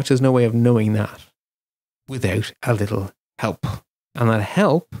spinning. Your watch has no way of knowing that without a little help. And that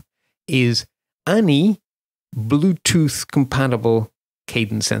help is any Bluetooth compatible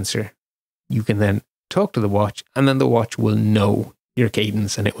cadence sensor. You can then talk to the watch, and then the watch will know your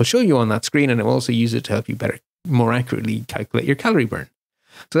cadence, and it will show you on that screen, and it will also use it to help you more accurately calculate your calorie burn.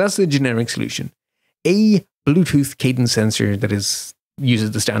 So that's the generic solution. A Bluetooth cadence sensor that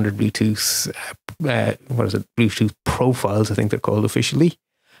uses the standard Bluetooth, Bluetooth profiles, I think they're called officially,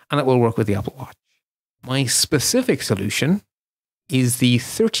 and that will work with the Apple Watch. My specific solution is the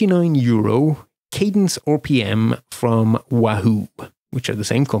 €39 cadence RPM from Wahoo, which are the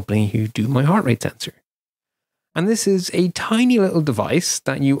same company who do my heart rate sensor. And this is a tiny little device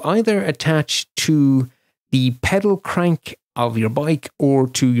that you either attach to the pedal crank of your bike or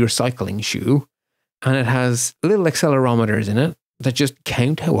to your cycling shoe. And it has little accelerometers in it that just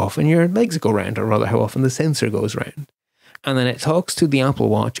count how often your legs go round, or rather how often the sensor goes round. And then it talks to the Apple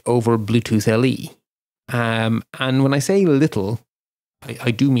Watch over Bluetooth LE. And when I say little,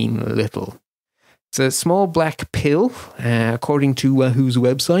 I do mean little. It's a small black pill. According to Wahoo's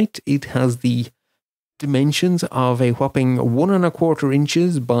website, it has the dimensions of a whopping 1¼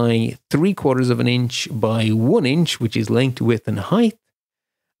 inches by 3/4 of an inch by 1 inch, which is length, width, and height.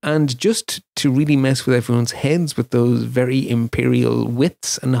 And just to really mess with everyone's heads with those very imperial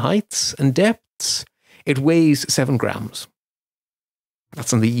widths and heights and depths, it weighs 7 grams.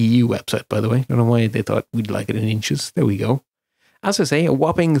 That's on the EU website, by the way. I don't know why they thought we'd like it in inches. There we go. As I say, a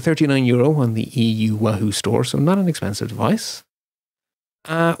whopping €39 on the EU Wahoo store, so not an expensive device.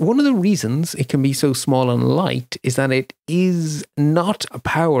 One of the reasons it can be so small and light is that it is not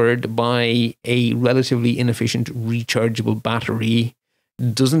powered by a relatively inefficient rechargeable battery,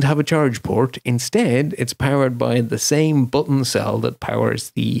 doesn't have a charge port. Instead, it's powered by the same button cell that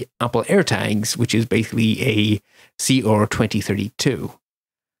powers the Apple AirTags, which is basically a CR2032.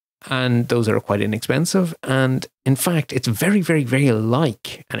 And those are quite inexpensive. And in fact, it's very, very, very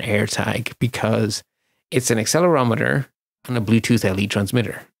like an AirTag because it's an accelerometer and a Bluetooth LE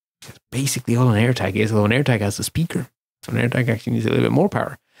transmitter. That's basically all an AirTag is, although an AirTag has a speaker. So an AirTag actually needs a little bit more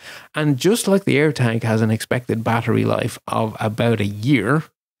power. And just like the AirTag has an expected battery life of about a year,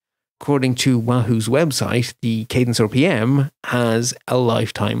 according to Wahoo's website, the Cadence RPM has a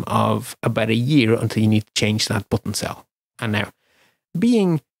lifetime of about a year until you need to change that button cell. And now,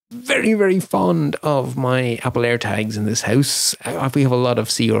 being very, very fond of my Apple AirTags in this house, we have a lot of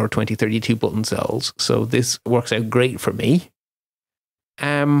CR2032 button cells, so this works out great for me.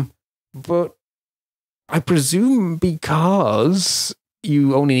 But I presume because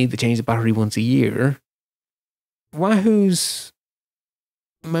you only need to change the battery once a year, Wahoo's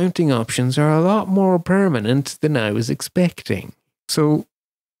mounting options are a lot more permanent than I was expecting. So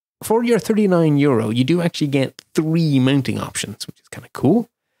for your €39, you do actually get 3 mounting options, which is kind of cool.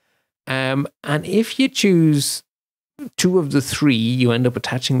 And if you choose 2 of the 3, you end up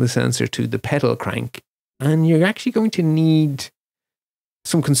attaching the sensor to the pedal crank, and you're actually going to need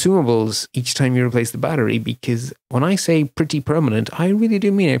some consumables each time you replace the battery, because when I say pretty permanent, I really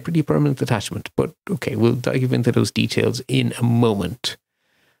do mean a pretty permanent attachment. But okay, we'll dive into those details in a moment.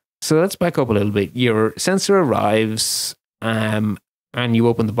 So let's back up a little bit. Your sensor arrives and you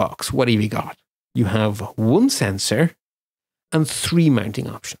open the box. What have you got? You have 1 sensor and 3 mounting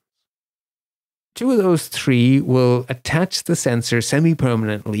options. 2 of those 3 will attach the sensor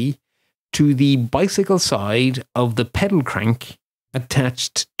semi-permanently to the bicycle side of the pedal crank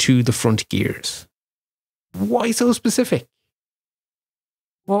attached to the front gears. Why so specific?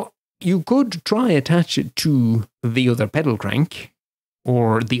 Well, you could try attach it to the other pedal crank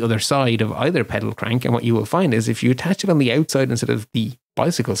or the other side of either pedal crank, and what you will find is if you attach it on the outside instead of the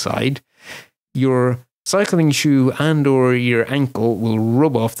bicycle side, your cycling shoe and or your ankle will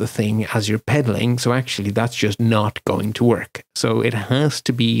rub off the thing as you're pedaling, so actually that's just not going to work. So it has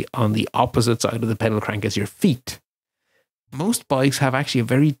to be on the opposite side of the pedal crank as your feet. Most bikes have actually a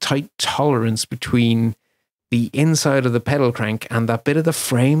very tight tolerance between the inside of the pedal crank and that bit of the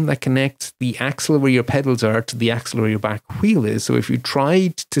frame that connects the axle where your pedals are to the axle where your back wheel is. So if you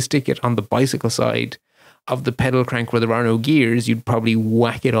tried to stick it on the bicycle side of the pedal crank where there are no gears, you'd probably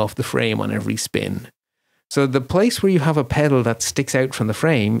whack it off the frame on every spin. So the place where you have a pedal that sticks out from the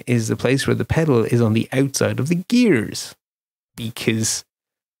frame is the place where the pedal is on the outside of the gears. Because,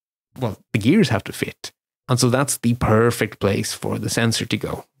 well, the gears have to fit. And so that's the perfect place for the sensor to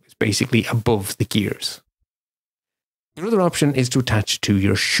go. It's basically above the gears. Your other option is to attach to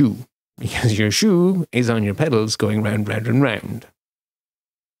your shoe, because your shoe is on your pedals going round, round, and round.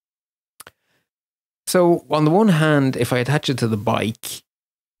 So on the one hand, if I attach it to the bike,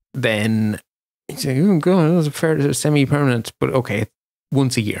 then it's like, oh God, that's a fair semi-permanent, but okay,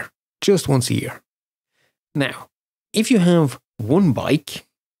 once a year, just once a year. Now, if you have one bike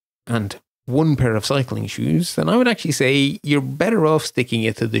and one pair of cycling shoes, then I would actually say you're better off sticking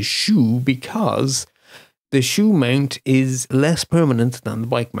it to the shoe, because the shoe mount is less permanent than the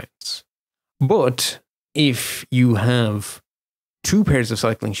bike mounts. But if you have two pairs of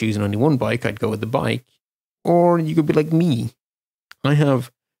cycling shoes and only one bike, I'd go with the bike. Or you could be like me. I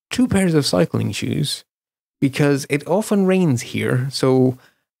have two pairs of cycling shoes because it often rains here. So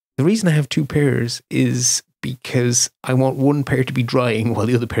the reason I have two pairs is because I want one pair to be drying while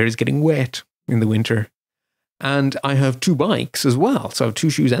the other pair is getting wet in the winter. And I have two bikes as well. So I have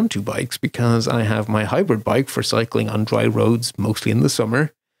two shoes and two bikes, because I have my hybrid bike for cycling on dry roads, mostly in the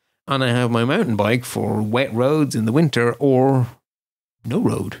summer. And I have my mountain bike for wet roads in the winter, or no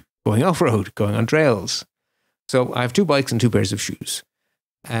road, going off-road, going on trails. So I have two bikes and two pairs of shoes.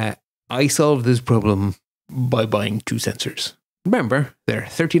 I solved this problem by buying two sensors. Remember, they're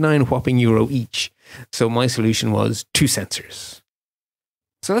 39 whopping euro each. So my solution was two sensors.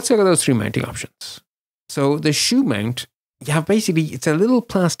 So let's look at those three mounting options. So the shoe mount, you have basically, it's a little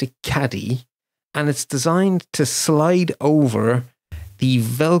plastic caddy, and it's designed to slide over the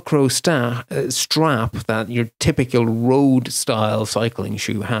Velcro strap that your typical road-style cycling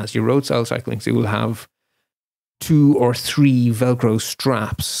shoe has. Your road-style cycling shoe will have 2 or 3 Velcro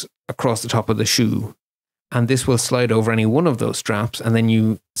straps across the top of the shoe. And this will slide over any one of those straps. And then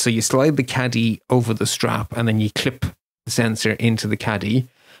you slide the caddy over the strap, and then you clip the sensor into the caddy.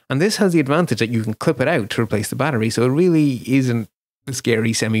 And this has the advantage that you can clip it out to replace the battery. So it really isn't the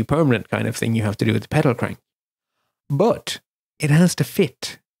scary semi-permanent kind of thing you have to do with the pedal crank. But it has to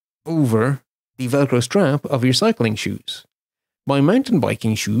fit over the Velcro strap of your cycling shoes. My mountain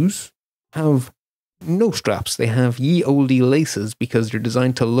biking shoes have no straps. They have ye olde laces, because they're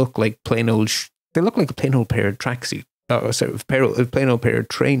designed to look like plain old. They look like a plain old pair of tracksuit. Plain old pair of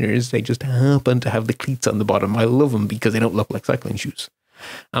trainers. They just happen to have the cleats on the bottom. I love them because they don't look like cycling shoes.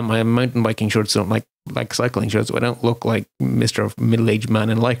 And my mountain biking shorts don't like cycling shorts. So I don't look like Mr. Middle-aged man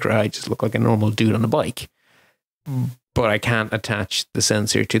in Lycra. I just look like a normal dude on a bike. But I can't attach the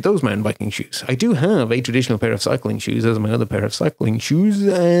sensor to those mountain biking shoes. I do have a traditional pair of cycling shoes as my other pair of cycling shoes,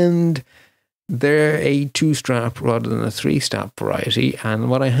 and they're a 2-strap rather than a 3-strap variety. And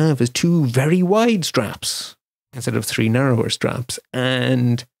what I have is 2 very wide straps instead of 3 narrower straps.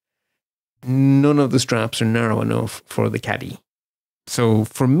 And none of the straps are narrow enough for the caddy. So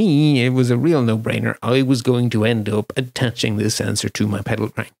for me, it was a real no-brainer. I was going to end up attaching this sensor to my pedal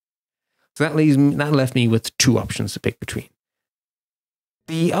crank. So that left me with 2 options to pick between.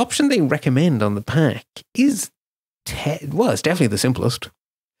 The option they recommend on the pack is, it's definitely the simplest.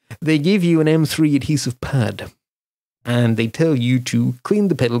 They give you an M3 adhesive pad, and they tell you to clean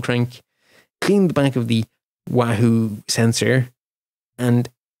the pedal crank, clean the back of the Wahoo sensor, and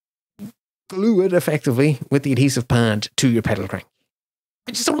glue it effectively with the adhesive pad to your pedal crank.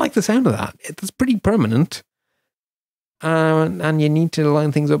 I just don't like the sound of that. It's pretty permanent. And you need to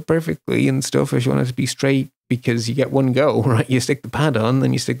line things up perfectly and stuff if you want it to be straight, because you get one go, right? You stick the pad on,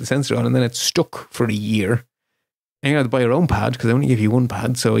 then you stick the sensor on, and then it's stuck for a year. And you have to buy your own pad, because they only give you one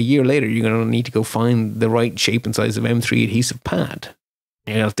pad. So a year later, you're going to need to go find the right shape and size of M3 adhesive pad.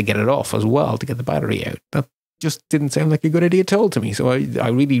 And you have to get it off as well to get the battery out. That just didn't sound like a good idea at all to me. So I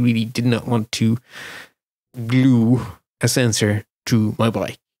really, really did not want to glue a sensor to my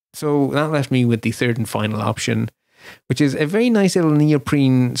bike. So that left me with the third and final option, which is a very nice little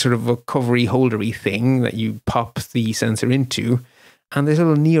neoprene sort of recovery holdery thing that you pop the sensor into. And this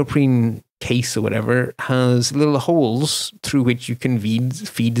little neoprene case or whatever has little holes through which you can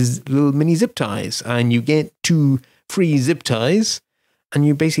feed little mini zip ties. And you get 2 free zip ties, and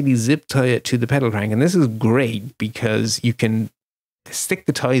you basically zip tie it to the pedal crank. And this is great because you can stick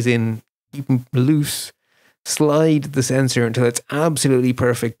the ties in, keep them loose, slide the sensor until it's absolutely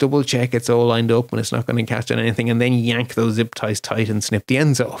perfect, double check it's all lined up and it's not going to catch on anything, and then yank those zip ties tight and snip the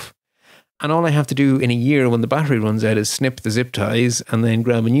ends off. And all I have to do in a year when the battery runs out is snip the zip ties and then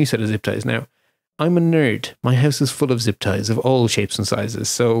grab a new set of zip ties. Now, I'm a nerd. My house is full of zip ties of all shapes and sizes,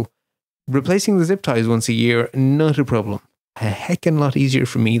 so replacing the zip ties once a year, not a problem. A heckin' lot easier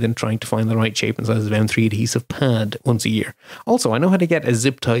for me than trying to find the right shape and size of M3 adhesive pad once a year. Also, I know how to get a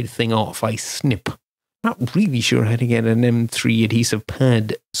zip tied thing off. I snip. Not really sure how to get an M3 adhesive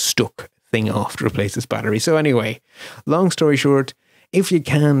pad stuck thing off to replace this battery. So anyway, long story short, If you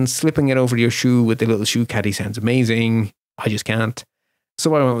can, slipping it over your shoe with the little shoe caddy sounds amazing. I just can't.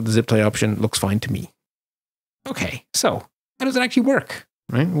 So I went with the zip tie option. Looks fine to me. Okay, so how does it actually work?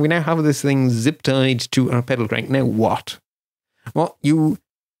 Right? We now have this thing zip tied to our pedal crank. Now what? Well, you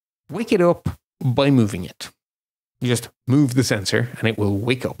wake it up by moving it. You just move the sensor and it will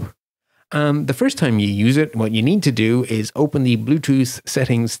wake up. The first time you use it, what you need to do is open the Bluetooth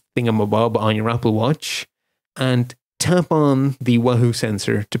settings thingamabob on your Apple Watch and tap on the Wahoo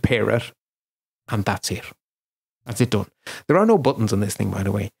sensor to pair it. And that's it. That's it done. There are no buttons on this thing, by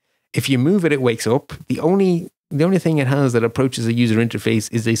the way. If you move it, it wakes up. The only thing it has that approaches a user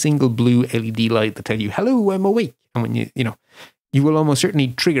interface is a single blue LED light that tells you, hello, I'm awake. And when you will almost certainly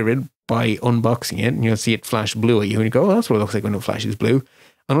trigger it by unboxing it, and you'll see it flash blue at you, and you go, oh, that's what it looks like when it flashes blue.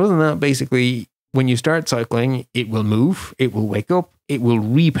 And other than that, basically, when you start cycling, it will move, it will wake up, it will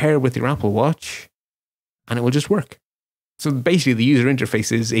repair with your Apple Watch, and it will just work. So basically, the user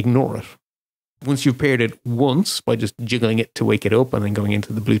interface is ignore it. Once you've paired it once by just jiggling it to wake it up and then going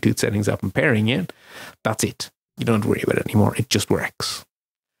into the Bluetooth settings app and pairing it, that's it. You don't have to worry about it anymore. It just works.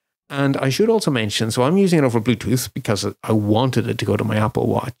 And I should also mention, so I'm using it over Bluetooth because I wanted it to go to my Apple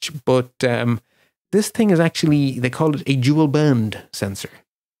Watch, but this thing is actually, they call it a dual band sensor.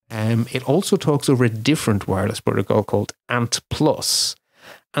 It also talks over a different wireless protocol called ANT+.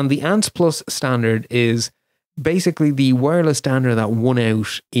 And the ANT+ standard is basically the wireless standard that won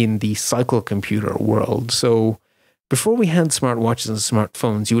out in the cycle computer world. So before we had smartwatches and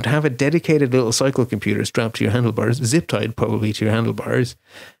smartphones, you would have a dedicated little cycle computer strapped to your handlebars, zip-tied probably to your handlebars.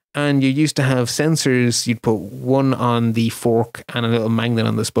 And you used to have sensors. You'd put one on the fork and a little magnet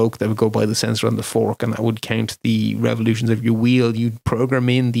on the spoke that would go by the sensor on the fork, and that would count the revolutions of your wheel. You'd program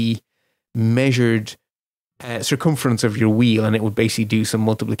in the measured circumference of your wheel, and it would basically do some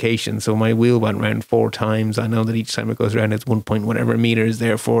multiplication. So my wheel went around 4 times. I know that each time it goes around, it's 1 point whatever meters.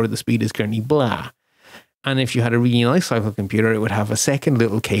 Therefore, the speed is currently blah. And if you had a really nice cycle computer, it would have a second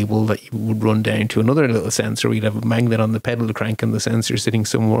little cable that you would run down to another little sensor. You'd have a magnet on the pedal crank and the sensor sitting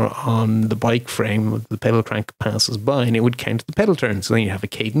somewhere on the bike frame. The pedal crank passes by and it would count the pedal turns. So then you have a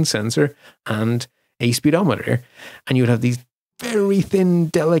cadence sensor and a speedometer. And you would have these very thin,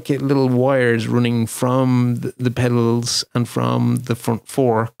 delicate little wires running from the pedals and from the front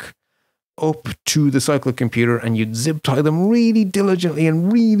fork up to the cycle computer, and you'd zip tie them really diligently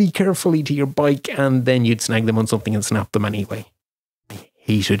and really carefully to your bike, and then you'd snag them on something and snap them anyway. I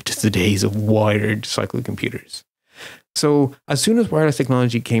hated the days of wired cycle computers. So as soon as wireless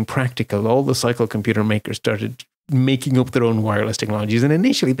technology became practical, all the cycle computer makers started making up their own wireless technologies, and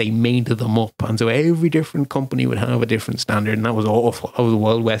initially they made them up, and so every different company would have a different standard, and that was awful. That was the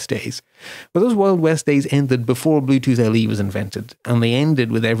Wild West days. But those Wild West days ended before Bluetooth LE was invented, and they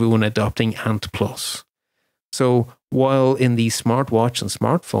ended with everyone adopting ANT+. So while in the smartwatch and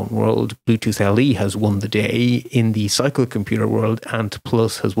smartphone world, Bluetooth LE has won the day, in the cycle computer world, ANT+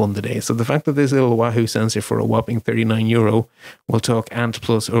 has won the day. So the fact that this little Wahoo sensor for a whopping €39 will talk ANT+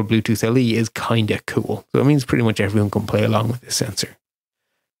 or Bluetooth LE is kind of cool. So it means pretty much everyone can play along with this sensor.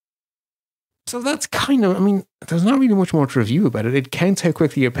 So that's kind of, I mean, there's not really much more to review about it. It counts how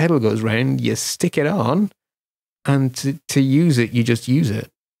quickly your pedal goes round, you stick it on, and to use it, you just use it.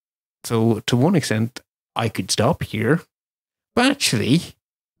 So to one extent, I could stop here, but actually,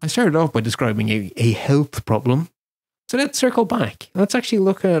 I started off by describing a health problem. So let's circle back. Let's actually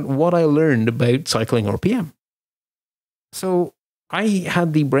look at what I learned about cycling RPM. So I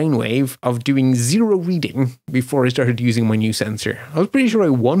had the brainwave of doing 0 reading before I started using my new sensor. I was pretty sure I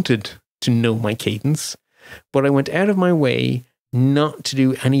wanted to know my cadence, but I went out of my way not to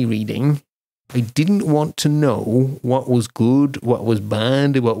do any reading. I didn't want to know what was good, what was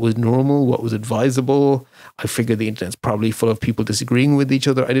bad, what was normal, what was advisable. I figured the internet's probably full of people disagreeing with each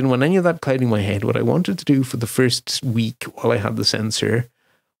other. I didn't want any of that clouding my head. What I wanted to do for the first week while I had the sensor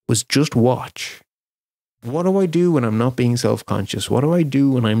was just watch. What do I do when I'm not being self-conscious? What do I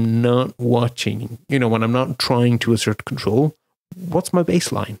do when I'm not watching? When I'm not trying to assert control? What's my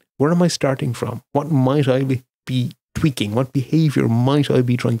baseline? Where am I starting from? What might I be tweaking? What behavior might I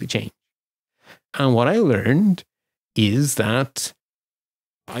be trying to change? And what I learned is that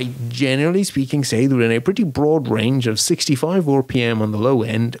I, generally speaking, say that in a pretty broad range of 65 RPM on the low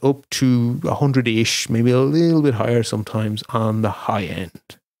end up to 100-ish, maybe a little bit higher sometimes on the high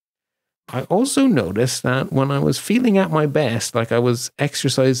end. I also noticed that when I was feeling at my best, like I was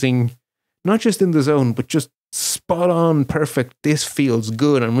exercising, not just in the zone, but just spot on, perfect, this feels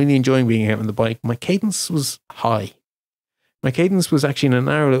good, I'm really enjoying being out on the bike, my cadence was high. My cadence was actually in a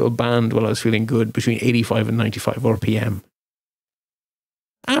narrow little band while I was feeling good, between 85 and 95 RPM.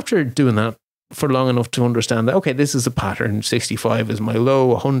 After doing that for long enough to understand that, okay, this is a pattern. 65 is my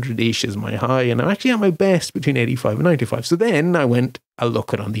low, 100-ish is my high, and I'm actually at my best between 85 and 95. So then I went a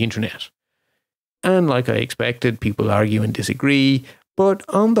look at on the internet. And like I expected, people argue and disagree. But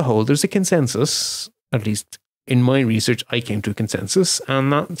on the whole, there's a consensus. At least in my research, I came to a consensus.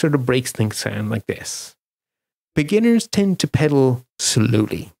 And that sort of breaks things down like this. Beginners tend to pedal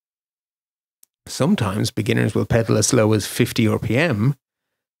slowly. Sometimes beginners will pedal as slow as 50 RPM,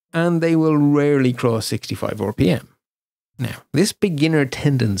 and they will rarely cross 65 RPM. Now, this beginner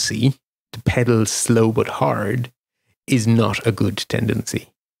tendency to pedal slow but hard is not a good tendency.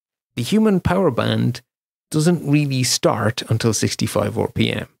 The human power band doesn't really start until 65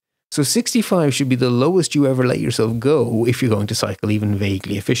 RPM. So 65 should be the lowest you ever let yourself go if you're going to cycle even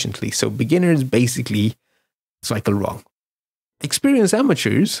vaguely efficiently. So beginners basically cycle wrong. Experienced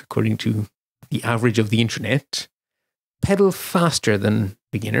amateurs, according to the average of the internet, pedal faster than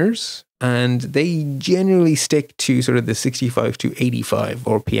beginners, and they generally stick to sort of the 65 to 85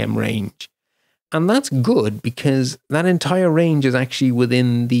 RPM range. And that's good because that entire range is actually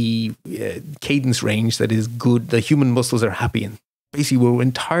within the cadence range that is good, the human muscles are happy in. Basically, we're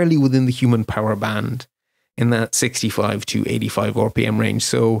entirely within the human power band in that 65 to 85 RPM range.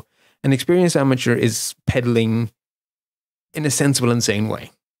 So an experienced amateur is pedaling in a sensible and sane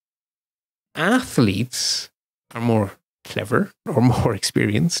way. Athletes are more clever or more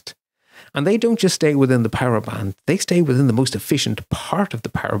experienced, and they don't just stay within the power band, they stay within the most efficient part of the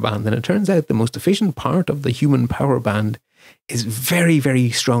power band. And it turns out the most efficient part of the human power band is very, very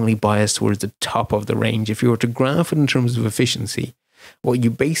strongly biased towards the top of the range. If you were to graph it in terms of efficiency, what you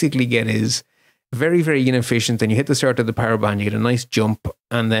basically get is very, very inefficient. Then you hit the start of the power band, you get a nice jump,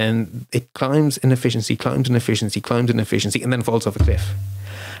 and then it climbs in efficiency, climbs in efficiency, climbs in efficiency, and then falls off a cliff.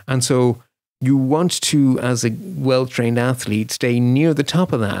 And so you want to, as a well-trained athlete, stay near the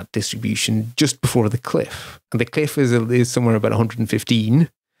top of that distribution just before the cliff. And the cliff is somewhere about 115.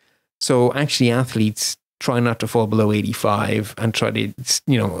 So actually athletes try not to fall below 85 and try to,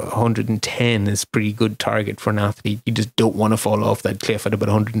 110 is a pretty good target for an athlete. You just don't want to fall off that cliff at about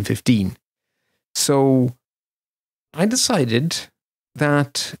 115. So I decided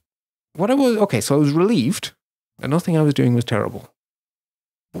that so I was relieved that nothing I was doing was terrible.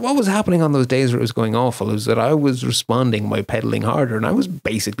 What was happening on those days where it was going awful is that I was responding by pedaling harder, and I was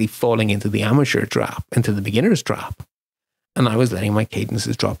basically falling into the amateur trap, into the beginner's trap. And I was letting my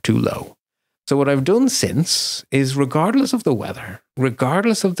cadences drop too low. So what I've done since is, regardless of the weather,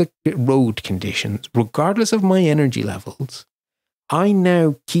 regardless of the road conditions, regardless of my energy levels, I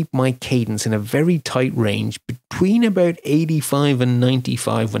now keep my cadence in a very tight range between about 85 and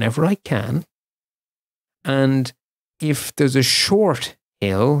 95 whenever I can. And if there's a short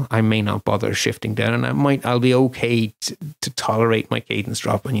hill, I may not bother shifting down, and I'll be okay to tolerate my cadence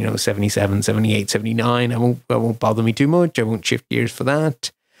dropping, 77, 78, 79. It won't bother me too much. I won't shift gears for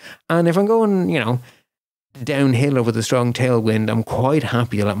that. And if I'm going, downhill over the strong tailwind, I'm quite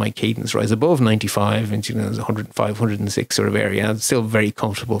happy to let my cadence rise above 95 into 105, 106 sort of area. It's still very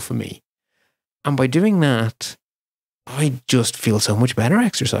comfortable for me. And by doing that, I just feel so much better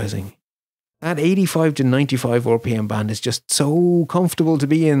exercising. That 85 to 95 RPM band is just so comfortable to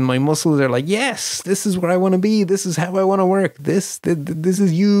be in. My muscles are like, yes, this is where I want to be. This is how I want to work. This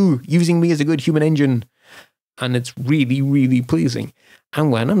is you using me as a good human engine. And it's really, really pleasing.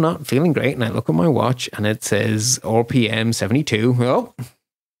 And when I'm not feeling great and I look at my watch and it says RPM 72, well,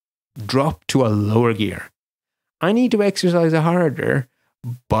 drop to a lower gear. I need to exercise harder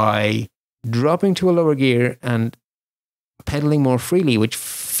by dropping to a lower gear and pedaling more freely, which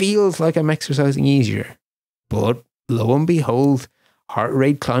feels like I'm exercising easier. But lo and behold, heart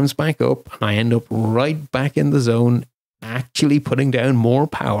rate climbs back up and I end up right back in the zone, actually putting down more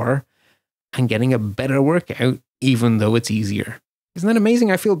power and getting a better workout, even though it's easier. Isn't that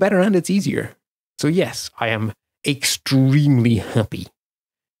amazing? I feel better and it's easier. So yes, I am extremely happy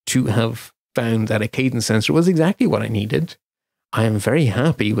to have found that a cadence sensor was exactly what I needed. I am very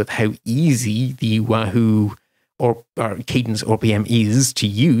happy with how easy the Wahoo or cadence RPM is to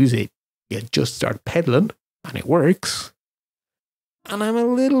use. You just start pedaling and it works. And I'm a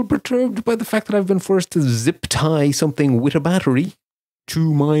little perturbed by the fact that I've been forced to zip tie something with a battery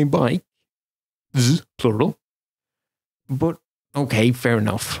to my bike. Plural. But okay, fair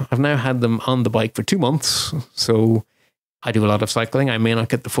enough. I've now had them on the bike for 2 months, so I do a lot of cycling. I may not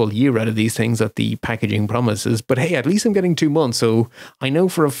get the full year out of these things that the packaging promises, but hey, at least I'm getting 2 months, so I know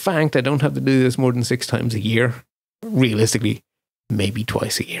for a fact I don't have to do this more than 6 times a year. Realistically, maybe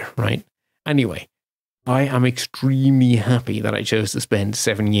twice a year, right? Anyway, I am extremely happy that I chose to spend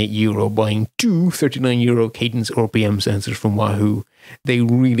 €78 buying two €39 Cadence RPM sensors from Wahoo. They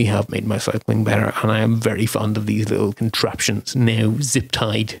really have made my cycling better, and I am very fond of these little contraptions now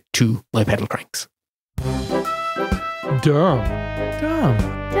zip-tied to my pedal cranks. Dumb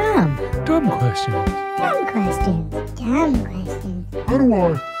questions. How do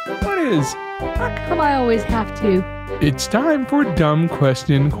I? What is? How come I always have to? It's time for Dumb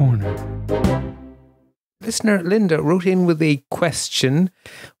Question Corner. Listener Linda wrote in with a question,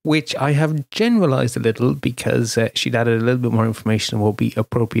 which I have generalized a little because she'd added a little bit more information than will be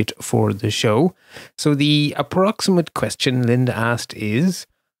appropriate for the show. So the approximate question Linda asked is,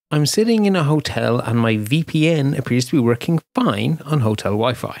 I'm sitting in a hotel and my VPN appears to be working fine on hotel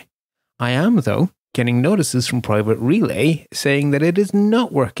Wi-Fi. I am, though, getting notices from Private Relay saying that it is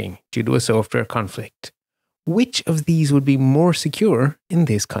not working due to a software conflict. Which of these would be more secure in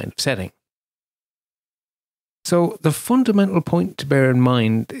this kind of setting? So the fundamental point to bear in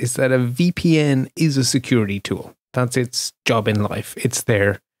mind is that a VPN is a security tool. That's its job in life. It's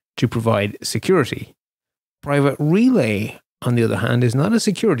there to provide security. Private Relay, on the other hand, is not a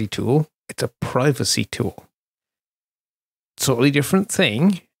security tool. It's a privacy tool. Totally different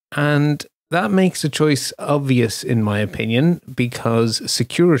thing. And that makes the choice obvious, in my opinion, because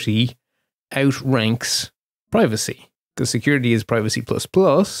security outranks privacy. Because security is privacy plus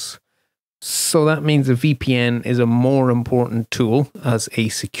plus. So that means a VPN is a more important tool as a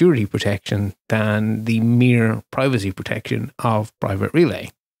security protection than the mere privacy protection of Private Relay.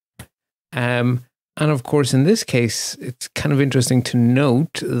 And of course, in this case, it's kind of interesting to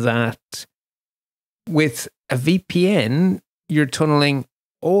note that with a VPN, you're tunneling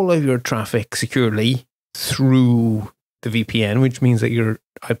all of your traffic securely through the VPN, which means that your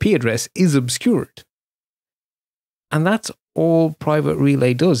IP address is obscured. And that's all Private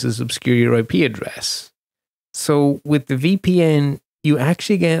Relay does, is obscure your IP address. So with the VPN, you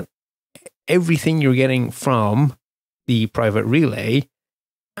actually get everything you're getting from the Private Relay,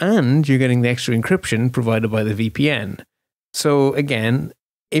 and you're getting the extra encryption provided by the VPN. So again,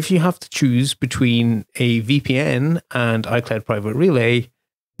 if you have to choose between a VPN and iCloud Private Relay,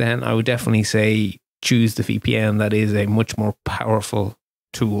 then I would definitely say choose the VPN. That is a much more powerful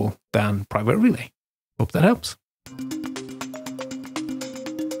tool than Private Relay. Hope that helps.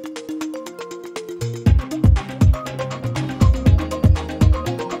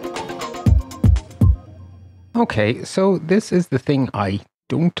 Okay, so this is the thing I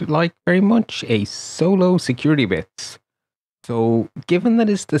don't like very much, a solo security bits. So given that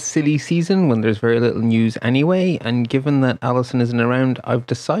it's the silly season when there's very little news anyway, and given that Alison isn't around, I've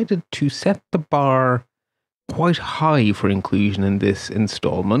decided to set the bar quite high for inclusion in this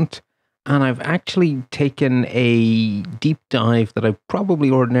installment. And I've actually taken a deep dive that I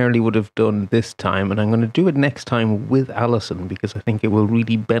probably ordinarily would have done this time, and I'm going to do it next time with Alison because I think it will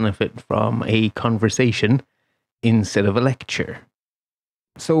really benefit from a conversation instead of a lecture.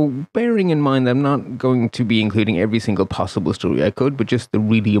 So bearing in mind I'm not going to be including every single possible story I could, but just the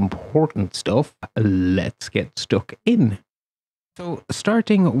really important stuff, let's get stuck in. So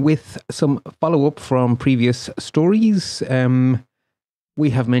starting with some follow-up from previous stories,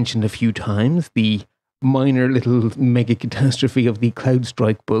 we have mentioned a few times the minor little mega catastrophe of the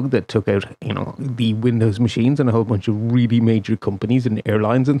CloudStrike bug that took out, the Windows machines and a whole bunch of really major companies and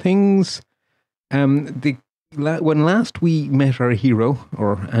airlines and things. When last we met our hero,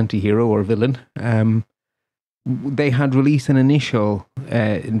 or anti-hero, or villain, they had released an initial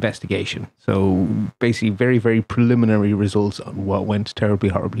investigation. So basically very, very preliminary results on what went terribly,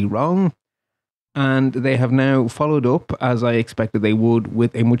 horribly wrong. And they have now followed up, as I expected they would,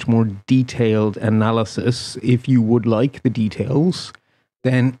 with a much more detailed analysis. If you would like the details,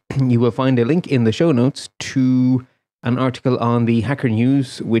 then you will find a link in the show notes to an article on the Hacker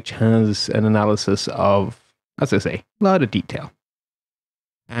News, which has an analysis of, as I say, a lot of detail.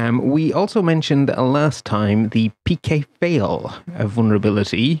 We also mentioned last time the PK fail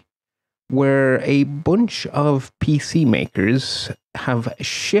vulnerability, where a bunch of PC makers have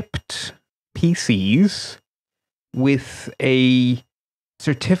shipped PCs with a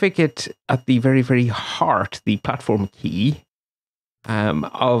certificate at the very, very heart, the platform key,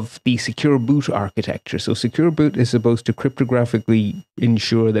 of the secure boot architecture. So secure boot is supposed to cryptographically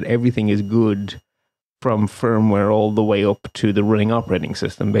ensure that everything is good from firmware all the way up to the running operating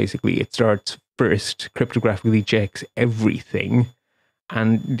system. Basically, it starts first, cryptographically checks everything,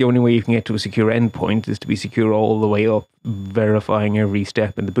 and the only way you can get to a secure endpoint is to be secure all the way up, verifying every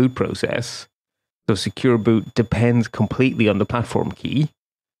step in the boot process. So secure boot depends completely on the platform key.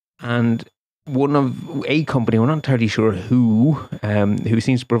 And one of a company, we're not entirely sure who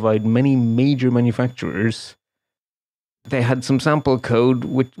seems to provide many major manufacturers. They had some sample code,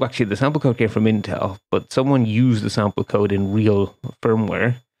 which actually the sample code came from Intel, but someone used the sample code in real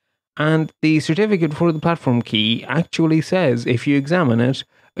firmware. And the certificate for the platform key actually says, if you examine it,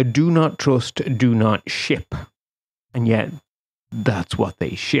 do not trust, do not ship. And yet, that's what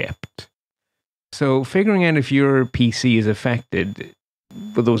they shipped. So figuring out if your PC is affected,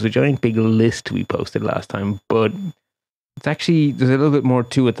 well, there was a giant big list we posted last time, but it's actually, there's a little bit more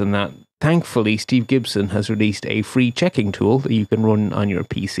to it than that. Thankfully, Steve Gibson has released a free checking tool that you can run on your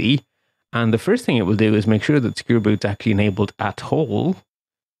PC. And the first thing it will do is make sure that Secure Boot's actually enabled at all,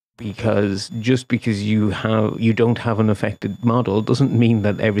 because just because you don't have an affected model doesn't mean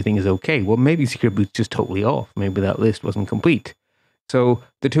that everything is okay. Well, maybe Secure Boot's just totally off. Maybe that list wasn't complete. So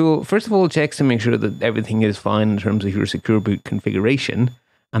the tool, first of all, checks to make sure that everything is fine in terms of your Secure Boot configuration.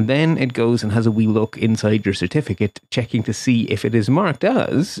 And then it goes and has a wee look inside your certificate, checking to see if it is marked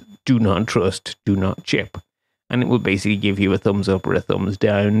as do not trust, do not ship. And it will basically give you a thumbs up or a thumbs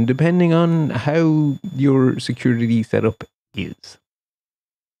down, depending on how your security setup is.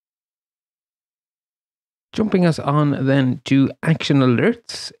 Jumping us on then to action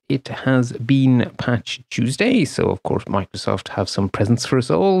alerts. It has been Patch Tuesday, so of course Microsoft have some presents for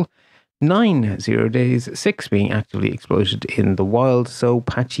us all. 9 0 days, 6 being actively exploited in the wild, so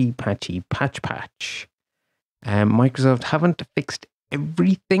patch. Microsoft haven't fixed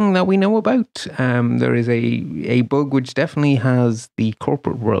everything that we know about. There is a bug which definitely has the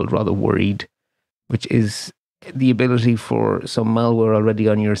corporate world rather worried, which is the ability for some malware already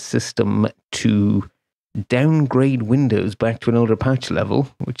on your system to downgrade Windows back to an older patch level,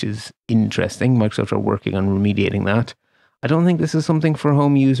 which is interesting. Microsoft are working on remediating that. I don't think this is something for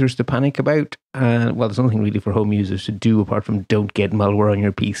home users to panic about. Well, there's nothing really for home users to do apart from don't get malware on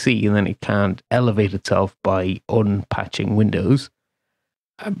your PC, and then it can't elevate itself by unpatching Windows.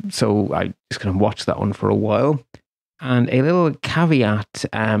 So I just kind of watched that one for a while. And a little caveat,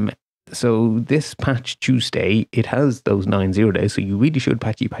 so this Patch Tuesday, it has those 9 0 days, so you really should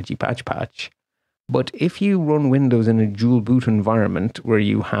patch. But if you run Windows in a dual boot environment where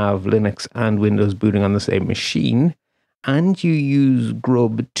you have Linux and Windows booting on the same machine, and you use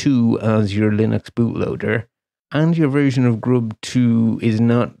Grub 2 as your Linux bootloader, and your version of Grub 2 is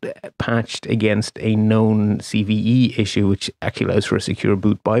not patched against a known CVE issue, which actually allows for a secure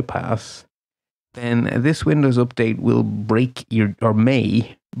boot bypass, then this Windows update will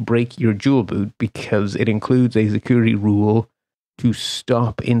may break your dual boot because it includes a security rule to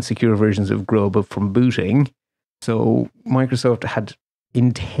stop insecure versions of Grub from booting. So Microsoft had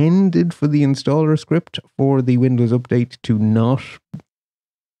intended for the installer script for the Windows update to not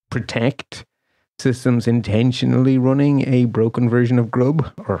protect systems intentionally running a broken version of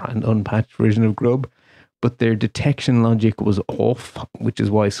Grub or an unpatched version of Grub, but their detection logic was off, which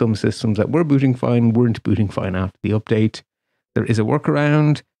is why some systems that were booting fine weren't booting fine after the update. There is a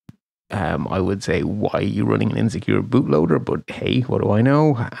workaround. I would say, why are you running an insecure bootloader? But hey, what do I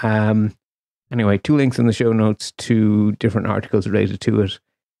know? Anyway, 2 links in the show notes to different articles related to it.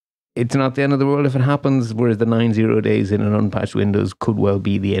 It's not the end of the world if it happens, whereas the 9 0 days in an unpatched Windows could well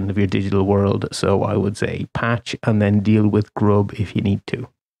be the end of your digital world. So I would say patch and then deal with Grub if you need to.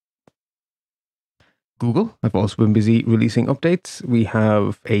 Google have also been busy releasing updates. We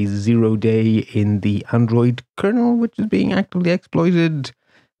have a 0 day in the Android kernel, which is being actively exploited.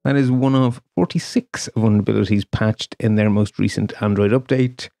 That is one of 46 vulnerabilities patched in their most recent Android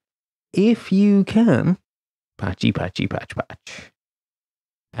update. If you can, patch.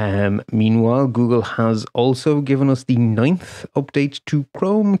 Meanwhile, Google has also given us the 9th update to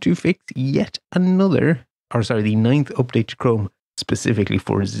Chrome to fix the 9th update to Chrome specifically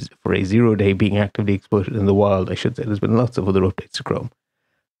for a 0 day being actively exploited in the wild. I should say there's been lots of other updates to Chrome.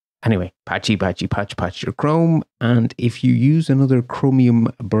 Anyway, patch your Chrome, and if you use another Chromium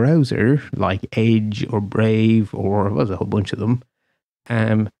browser like Edge or Brave or there's a whole bunch of them,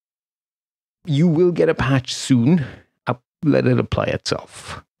 you will get a patch soon. Let it apply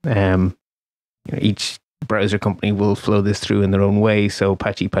itself. Each browser company will flow this through in their own way, so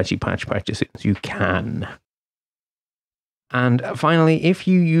patch as soon as you can. And finally, if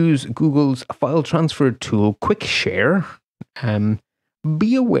you use Google's file transfer tool, QuickShare,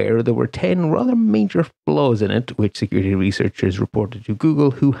 be aware there were 10 rather major flaws in it, which security researchers reported to Google,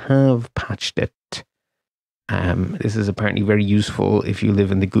 who have patched it. This is apparently very useful if you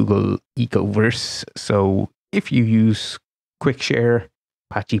live in the Google ecoverse. So if you use QuickShare,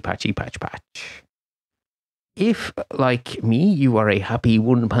 patch. If, like me, you are a happy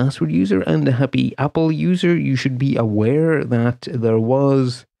 1Password user and a happy Apple user, you should be aware that there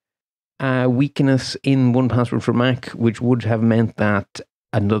was a weakness in 1Password for Mac, which would have meant that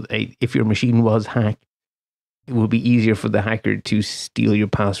if your machine was hacked, it would be easier for the hacker to steal your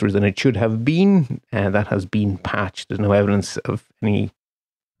passwords than it should have been. That has been patched. There's no evidence of any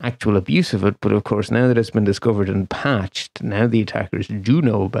actual abuse of it, but of course, now that it's been discovered and patched, now the attackers do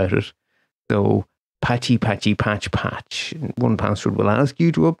know about it. So, patch. 1Password will ask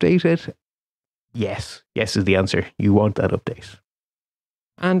you to update it. Yes is the answer. You want that update.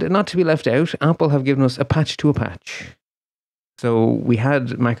 And not to be left out, Apple have given us a patch to a patch. So we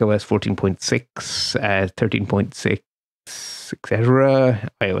had macOS 14.6, 13.6,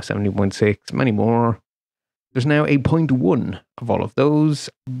 etc., iOS 17.6, many more. There's now a 0.1 of all of those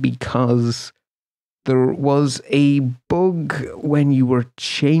because there was a bug when you were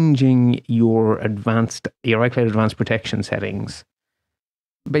changing your iCloud Advanced Protection settings.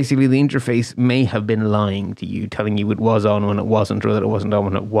 Basically, the interface may have been lying to you, telling you it was on when it wasn't, or that it wasn't on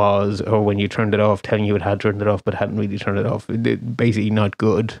when it was, or when you turned it off, telling you it had turned it off but hadn't really turned it off. Basically, not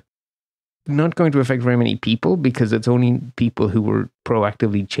good. Not going to affect very many people because it's only people who were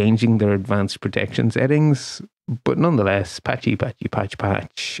proactively changing their advanced protection settings. But nonetheless, patch.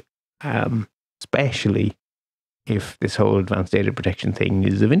 Especially if this whole advanced data protection thing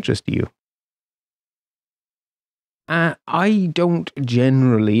is of interest to you. I don't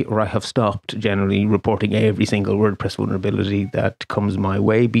generally, or I have stopped generally reporting every single WordPress vulnerability that comes my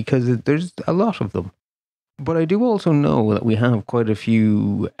way because there's a lot of them. But I do also know that we have quite a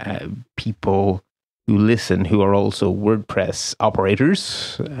few people who listen who are also WordPress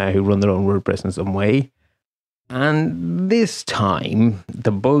operators, who run their own WordPress in some way. And this time,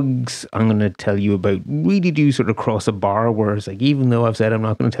 the bugs I'm going to tell you about really do sort of cross a bar where it's like, even though I've said I'm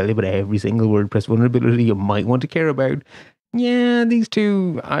not going to tell you about every single WordPress vulnerability you might want to care about, yeah, these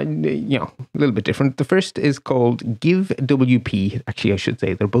two are, a little bit different. The first is called GiveWP. Actually, I should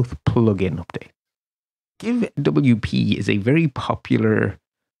say they're both plugin updates. GiveWP is a very popular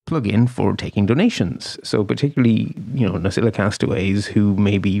plugin for taking donations. So particularly, Nacilla castaways who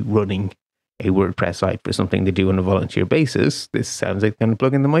may be running a WordPress site for something they do on a volunteer basis, this sounds like the kind of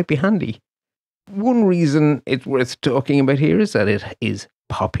plugin that might be handy. One reason it's worth talking about here is that it is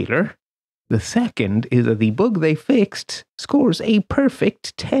popular. The second is that the bug they fixed scores a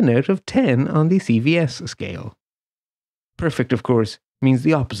perfect 10 out of 10 on the CVS scale. Perfect, of course, means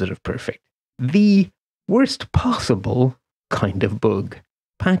the opposite of perfect. The worst possible kind of bug.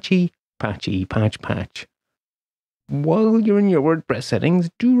 Patch. While you're in your WordPress settings,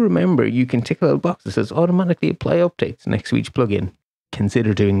 do remember you can tick a little box that says automatically apply updates next to each plugin.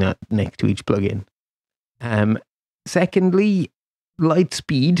 Consider doing that next to each plugin. Secondly,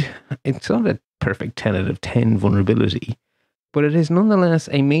 Lightspeed. It's not a perfect 10 out of 10 vulnerability, but it is nonetheless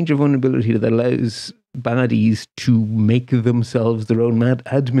a major vulnerability that allows baddies to make themselves their own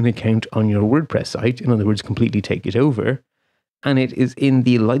admin account on your WordPress site. In other words, completely take it over. And it is in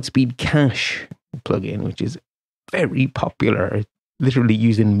the Lightspeed Cache plugin, which is very popular, literally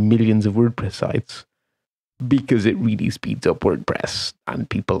used in millions of WordPress sites because it really speeds up WordPress and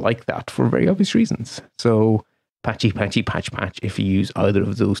people like that for very obvious reasons. So patch if you use either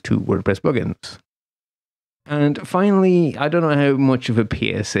of those two WordPress plugins. And finally, I don't know how much of a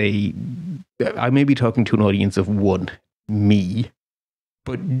PSA, I may be talking to an audience of one, me,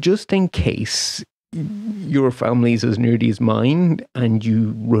 but just in case your family's as nerdy as mine and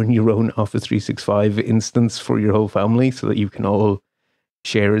you run your own Office 365 instance for your whole family so that you can all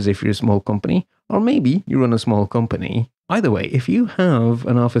share as if you're a small company, or maybe you run a small company. Either way, if you have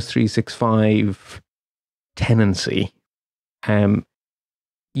an Office 365 tenancy,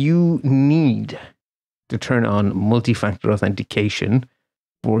 you need to turn on multi-factor authentication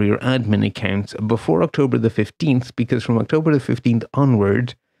for your admin accounts before October the 15th, because from October the 15th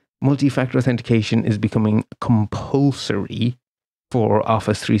onward, multi-factor authentication is becoming compulsory for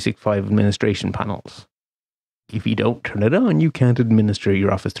Office 365 administration panels. If you don't turn it on, you can't administer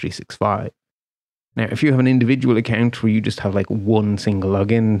your Office 365. Now, if you have an individual account where you just have like one single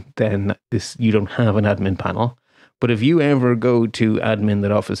login, then you don't have an admin panel. But if you ever go to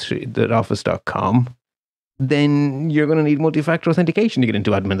admin.office.com, then you're going to need multi-factor authentication to get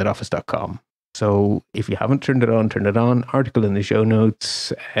into admin.office.com. So if you haven't turned it on. Article in the show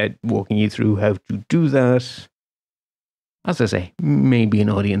notes walking you through how to do that. As I say, maybe an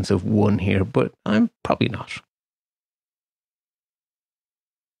audience of one here, but I'm probably not.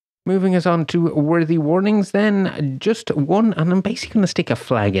 Moving us on to worthy warnings then. Just one, and I'm basically going to stick a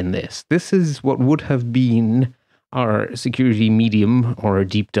flag in this. This is what would have been our security medium or a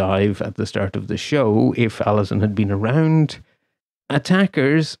deep dive at the start of the show if Alison had been around.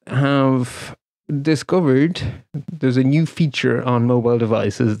 Attackers have discovered there's a new feature on mobile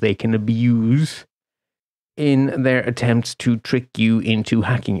devices they can abuse in their attempts to trick you into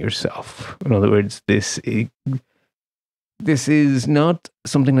hacking yourself. In other words, this is not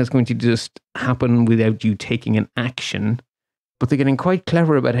something that's going to just happen without you taking an action, but they're getting quite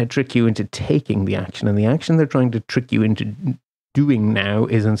clever about how to trick you into taking the action. And the action they're trying to trick you into doing now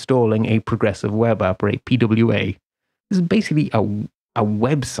is installing a progressive web app, or a PWA. This is basically a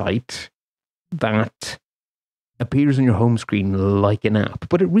website that appears on your home screen like an app,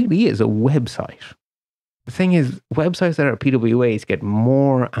 but it really is a website. The thing is, websites that are PWAs get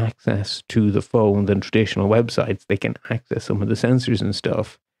more access to the phone than traditional websites. They can access some of the sensors and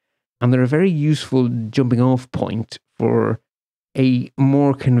stuff, and they're a very useful jumping off point for a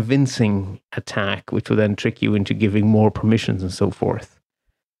more convincing attack, which will then trick you into giving more permissions and so forth.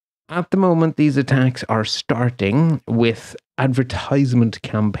 At the moment, these attacks are starting with advertisement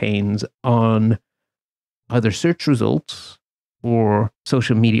campaigns on either search results or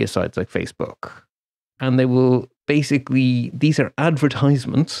social media sites like Facebook. And they will basically, these are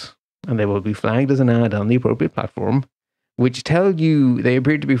advertisements, and they will be flagged as an ad on the appropriate platform, which tell you they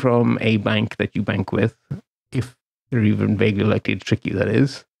appear to be from a bank that you bank with, if they're even vaguely likely to trick you, that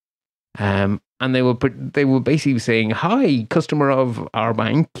is. And they will basically be saying, "Hi, customer of our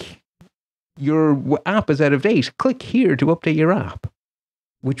bank, your app is out of date. Click here to update your app,"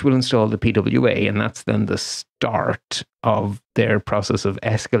 which will install the PWA, and that's then the start of their process of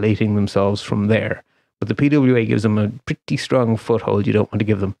escalating themselves from there. But the PWA gives them a pretty strong foothold you don't want to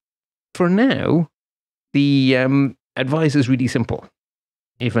give them. For now, the advice is really simple.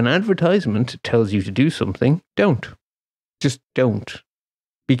 If an advertisement tells you to do something, don't. Just don't.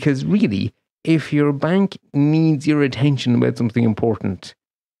 Because really, if your bank needs your attention about something important,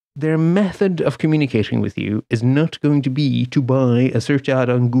 their method of communicating with you is not going to be to buy a search ad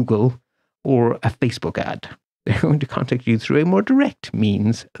on Google or a Facebook ad. They're going to contact you through a more direct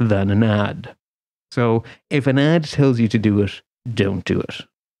means than an ad. So if an ad tells you to do it, don't do it.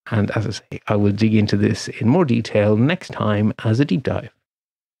 And as I say, I will dig into this in more detail next time as a deep dive.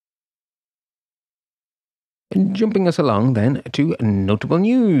 And jumping us along then to notable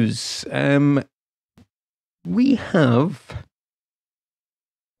news. We have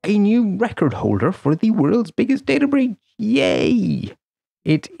a new record holder for the world's biggest data breach. Yay!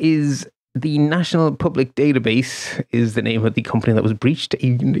 It is the National Public Database is the name of the company that was breached.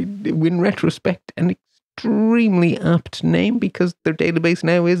 In retrospect, an extremely apt name because their database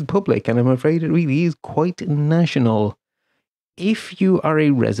now is public, and I'm afraid it really is quite national. If you are a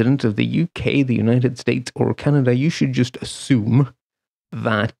resident of the UK, the United States, or Canada, you should just assume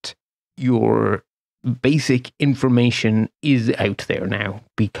that your basic information is out there now,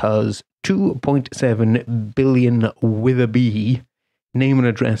 because 2.7 billion with a B name and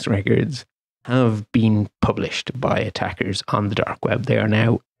address records have been published by attackers on the dark web. They are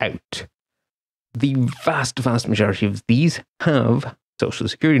now out. The vast majority of these have social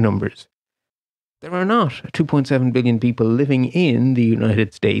security numbers. There are not 2.7 billion people living in the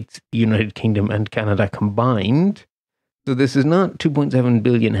United States, United Kingdom, and Canada combined. So this is not 2.7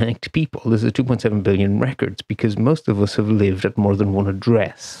 billion hacked people. This is 2.7 billion records, because most of us have lived at more than one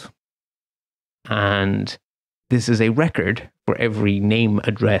address. And this is a record for every name,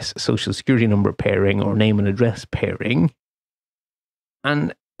 address, social security number pairing, or name and address pairing.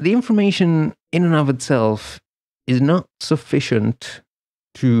 And the information in and of itself is not sufficient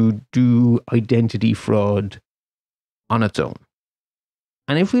to do identity fraud on its own.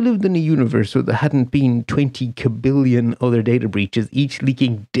 And if we lived in a universe where there hadn't been 20 kabillion other data breaches, each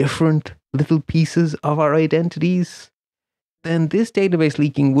leaking different little pieces of our identities, then this database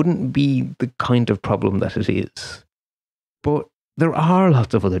leaking wouldn't be the kind of problem that it is. But there are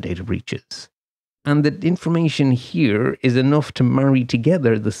lots of other data breaches. And the information here is enough to marry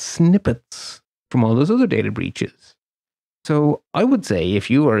together the snippets from all those other data breaches. So I would say if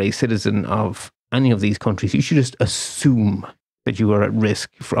you are a citizen of any of these countries, you should just assume that you are at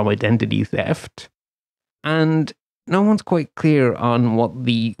risk from identity theft. And no one's quite clear on what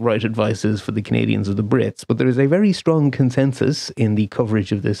the right advice is for the Canadians or the Brits, but there is a very strong consensus in the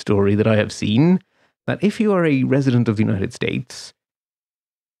coverage of this story that I have seen that if you are a resident of the United States,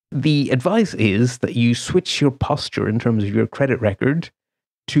 the advice is that you switch your posture in terms of your credit record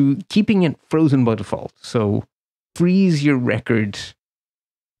to keeping it frozen by default. So freeze your record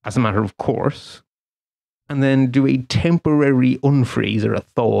as a matter of course, and then do a temporary unfreeze, or a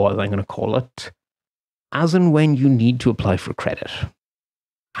thaw, as I'm going to call it, as and when you need to apply for credit.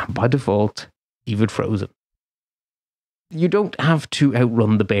 And by default, leave it frozen. You don't have to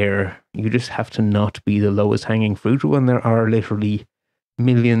outrun the bear. You just have to not be the lowest hanging fruit when there are literally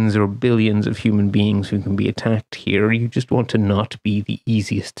millions or billions of human beings who can be attacked here. You just want to not be the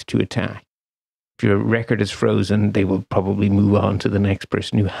easiest to attack. If your record is frozen, they will probably move on to the next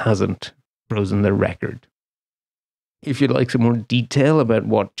person who hasn't frozen their record. If you'd like some more detail about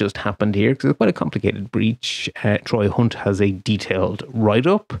what just happened here, because it's quite a complicated breach, Troy Hunt has a detailed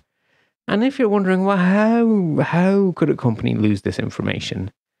write-up. And if you're wondering, well, how could a company lose this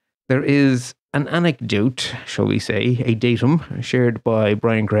information? There is an anecdote, shall we say, a datum shared by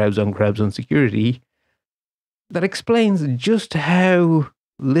Brian Krebs on Security that explains just how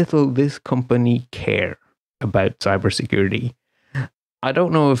little this company care about cybersecurity. I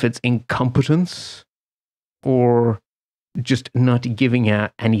don't know if it's incompetence or just not giving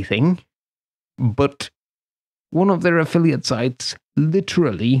out anything, but one of their affiliate sites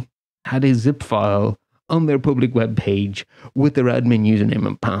literally had a zip file on their public web page with their admin username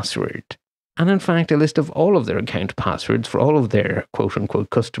and password. And in fact, a list of all of their account passwords for all of their quote-unquote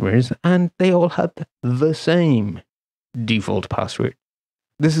customers, and they all had the same default password.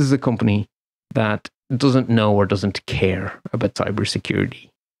 This is a company that doesn't know or doesn't care about cybersecurity.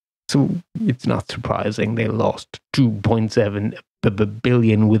 So it's not surprising they lost 2.7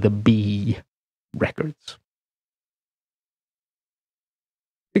 billion with a B records.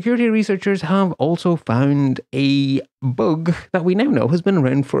 Security researchers have also found a bug that we now know has been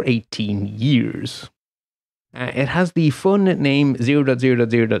around for 18 years. It has the fun name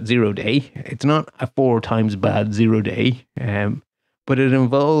 0.0.0.0 day. It's not a 4 times bad 0 day, but it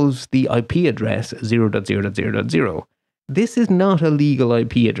involves the IP address 0.0.0.0. This is not a legal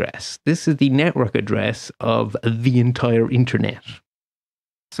IP address. This is the network address of the entire internet.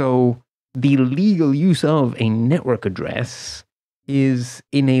 So the legal use of a network address is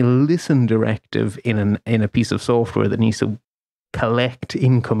in a listen directive in a piece of software that needs to collect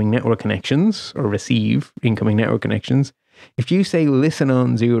incoming network connections or receive incoming network connections. If you say listen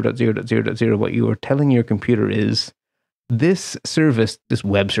on 0.0.0.0, what you are telling your computer is this service, this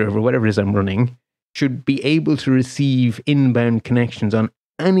web server, whatever it is I'm running, should be able to receive inbound connections on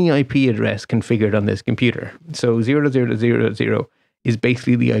any IP address configured on this computer. So 0.0.0.0 is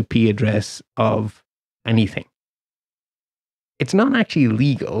basically the IP address of anything. It's not actually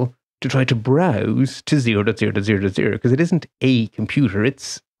legal to try to browse to 0.0.0.0 because it isn't a computer,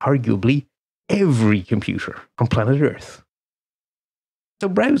 it's arguably every computer on planet Earth. So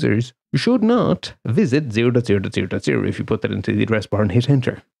browsers should not visit 0.0.0.0 if you put that into the address bar and hit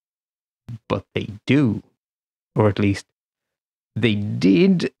enter. But they do. Or at least they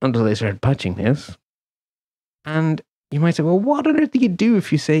did until they started patching this. And you might say, well, what on earth do you do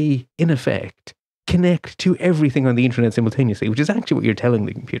if you say, in effect, connect to everything on the internet simultaneously, which is actually what you're telling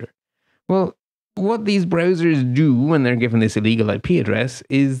the computer? Well, what these browsers do when they're given this illegal IP address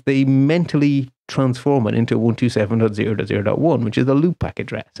is they mentally transform it into 127.0.0.1, which is a loopback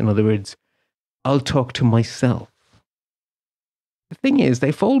address. In other words, I'll talk to myself. The thing is,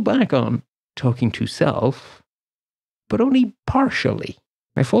 they fall back on talking to self, but only partially.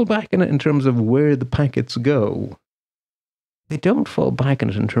 They fall back on it in terms of where the packets go. They don't fall back on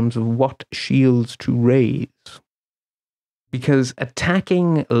it in terms of what shields to raise. Because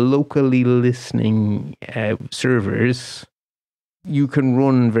attacking locally listening servers, you can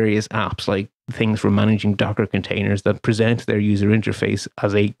run various apps like things for managing Docker containers that present their user interface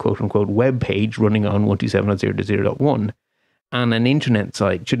as a quote-unquote web page running on 127.0.0.1. And an internet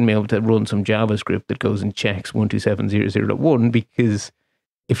site shouldn't be able to run some JavaScript that goes and checks 127.0.0.1 because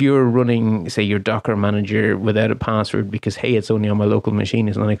if you're running, say, your Docker manager without a password because, hey, it's only on my local machine,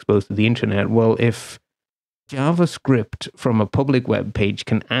 it's not exposed to the internet, well, if JavaScript from a public web page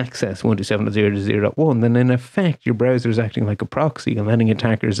can access 127.0.0.1, then in effect, your browser is acting like a proxy and letting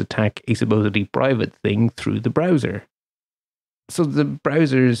attackers attack a supposedly private thing through the browser. So the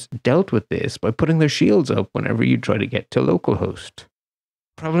browsers dealt with this by putting their shields up whenever you try to get to localhost.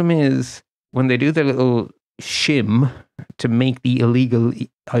 Problem is, when they do their little shim to make the illegal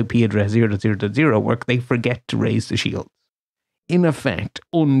IP address 0.0.0 work, they forget to raise the shields. In effect,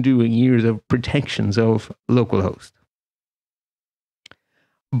 undoing years of protections of localhost.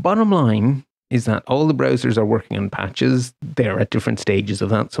 Bottom line is that all the browsers are working on patches. They're at different stages of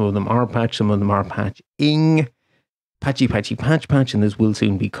that. Some of them are patched, some of them are patching. Patchy, patch, and this will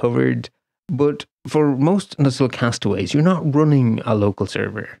soon be covered. But for most initial castaways, you're not running a local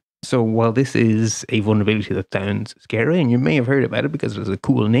server. So while this is a vulnerability that sounds scary, and you may have heard about it because it has a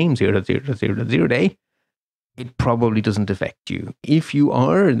cool name, 0.0.0.0 day, it probably doesn't affect you. If you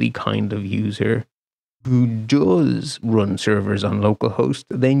are the kind of user who does run servers on localhost,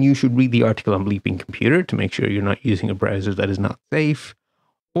 then you should read the article on Bleeping Computer to make sure you're not using a browser that is not safe.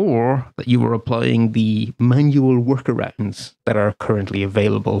 or that you are applying the manual workarounds that are currently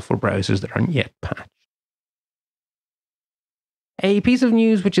available for browsers that aren't yet patched. A piece of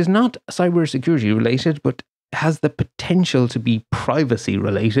news which is not cybersecurity related, but has the potential to be privacy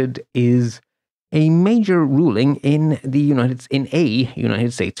related is a major ruling in a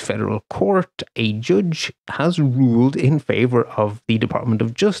United States federal court. A judge has ruled in favor of the Department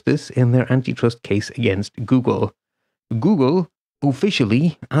of Justice in their antitrust case against Google. Google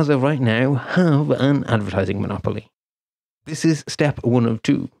officially, as of right now, have an advertising monopoly. This is step 1 of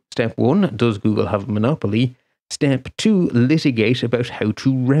 2. Step 1, does Google have a monopoly? Step 2, litigate about how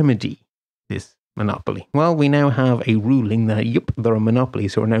to remedy this monopoly. Well, we now have a ruling that, yep, they're a monopoly,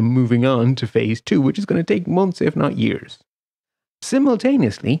 so we're now moving on to phase 2, which is going to take months, if not years.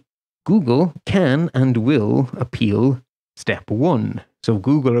 Simultaneously, Google can and will appeal step 1. So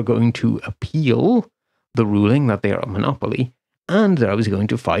Google are going to appeal the ruling that they are a monopoly, and they're obviously going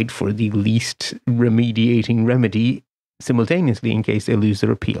to fight for the least remediating remedy simultaneously in case they lose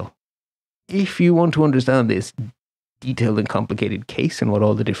their appeal. If you want to understand this detailed and complicated case and what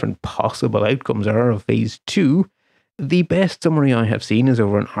all the different possible outcomes are of phase 2, the best summary I have seen is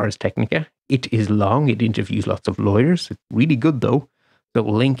over on Ars Technica. It is long, it interviews lots of lawyers. It's really good though. So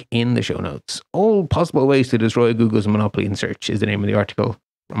link in the show notes. All possible ways to destroy Google's monopoly in search is the name of the article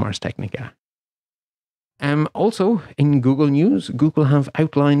from Ars Technica. Also, in Google News, Google have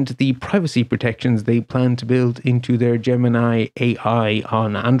outlined the privacy protections they plan to build into their Gemini AI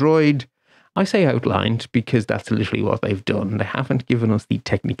on Android. I say outlined because that's literally what they've done. They haven't given us the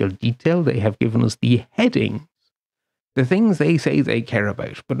technical detail, they have given us the headings. The things they say they care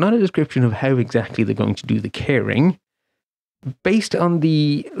about, but not a description of how exactly they're going to do the caring. Based on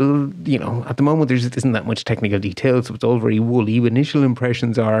the, at the moment there isn't that much technical detail, so it's all very woolly. Initial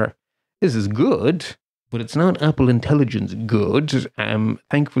impressions are, this is good, but it's not Apple Intelligence good.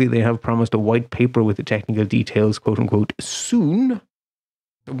 Thankfully, they have promised a white paper with the technical details, quote unquote, soon.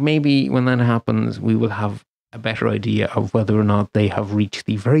 Maybe when that happens, we will have a better idea of whether or not they have reached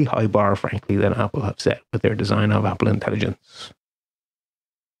the very high bar, frankly, that Apple have set with their design of Apple Intelligence.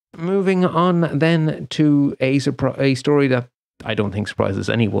 Moving on then to a story that I don't think surprises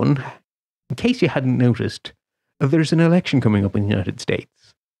anyone. In case you hadn't noticed, there's an election coming up in the United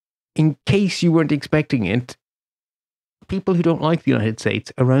States. In case you weren't expecting it, people who don't like the United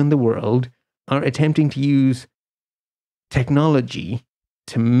States around the world are attempting to use technology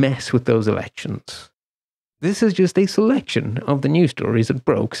to mess with those elections. This is just a selection of the news stories that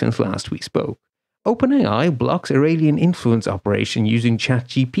broke since last we spoke. OpenAI blocks Iranian influence operation using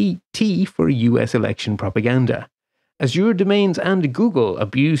ChatGPT for US election propaganda. Azure Domains and Google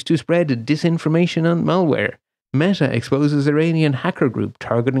abused to spread disinformation and malware. Meta exposes Iranian hacker group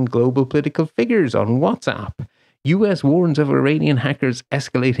targeting global political figures on WhatsApp. US warns of Iranian hackers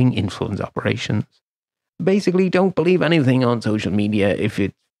escalating influence operations. Basically, don't believe anything on social media if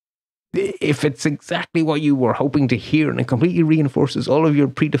it's exactly what you were hoping to hear and it completely reinforces all of your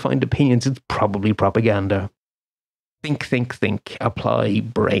predefined opinions. It's probably propaganda. Think. Apply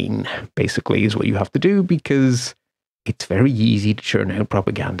brain, basically, is what you have to do because it's very easy to churn out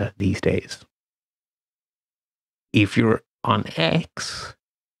propaganda these days. If you're on X,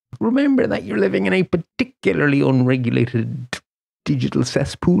 remember that you're living in a particularly unregulated digital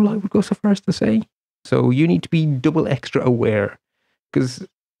cesspool, I would go so far as to say. So you need to be double extra aware because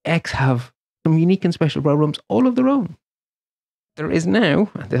X have some unique and special problems all of their own. There is now,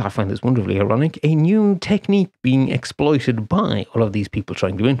 and I find this wonderfully ironic, a new technique being exploited by all of these people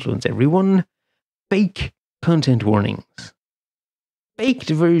trying to influence everyone. Fake content warnings. Faked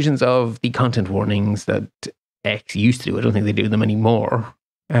versions of the content warnings that X used to do. I don't think they do them anymore.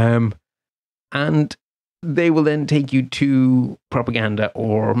 And they will then take you to propaganda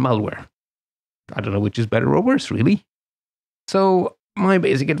or malware. I don't know which is better or worse, really. So my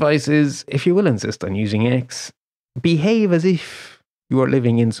basic advice is, if you will insist on using X, behave as if you are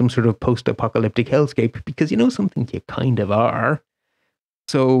living in some sort of post-apocalyptic hellscape, because you know something, you kind of are.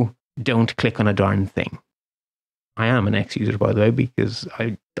 So don't click on a darn thing. I am an X user, by the way, because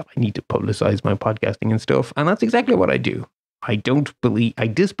I need to publicize my podcasting and stuff, and that's exactly what I do. I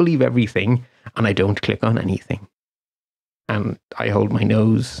disbelieve everything, and I don't click on anything. And I hold my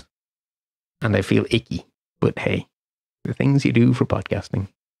nose, and I feel icky. But hey, the things you do for podcasting.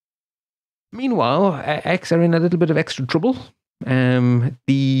 Meanwhile, X are in a little bit of extra trouble.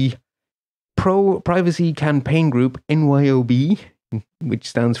 The pro-privacy campaign group NYOB, which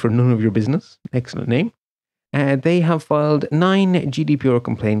stands for None of Your Business, excellent name, They have filed 9 GDPR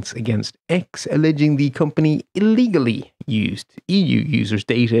complaints against X, alleging the company illegally used EU users'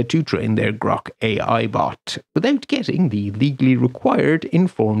 data to train their Grok AI bot without getting the legally required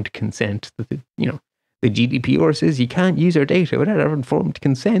informed consent. The GDPR says you can't use our data without our informed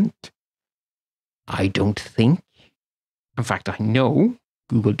consent. I don't think. In fact, I know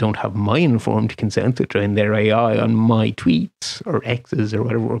Google don't have my informed consent to train their AI on my tweets or X's or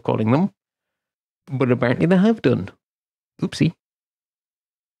whatever we're calling them. But apparently they have done. Oopsie.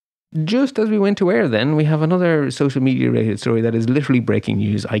 Just as we went to air then, we have another social media related story that is literally breaking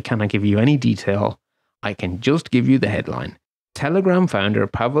news. I cannot give you any detail. I can just give you the headline. Telegram founder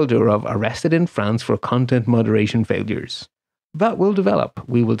Pavel Durov arrested in France for content moderation failures. That will develop.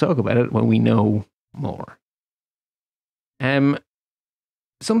 We will talk about it when we know more.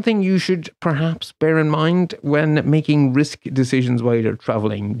 Something you should perhaps bear in mind when making risk decisions while you're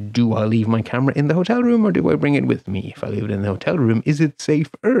traveling. Do I leave my camera in the hotel room or do I bring it with me? If I leave it in the hotel room, is it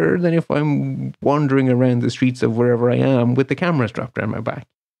safer than if I'm wandering around the streets of wherever I am with the camera strapped around my back?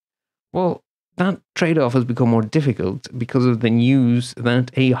 Well, that trade-off has become more difficult because of the news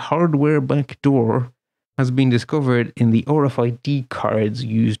that a hardware backdoor has been discovered in the RFID cards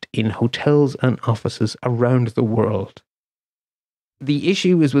used in hotels and offices around the world. The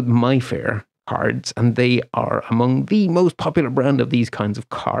issue is with MyFair cards, and they are among the most popular brand of these kinds of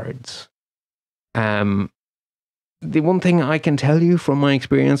cards. The one thing I can tell you from my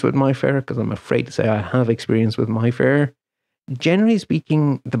experience with MyFair, because I'm afraid to say I have experience with MyFair, generally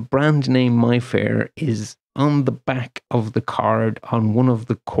speaking, the brand name MyFair is on the back of the card on one of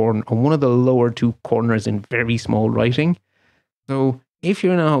the lower 2 corners in very small writing. So if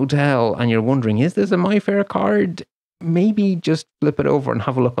you're in a hotel and you're wondering, is this a MyFair card? Maybe just flip it over and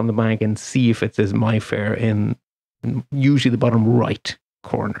have a look on the bag and see if it says MyFair in usually the bottom right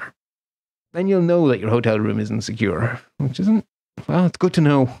corner. Then you'll know that your hotel room isn't secure, which isn't, well, it's good to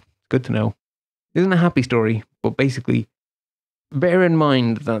know. It's good to know. It isn't a happy story, but basically, bear in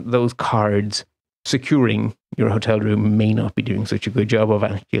mind that those cards securing your hotel room may not be doing such a good job of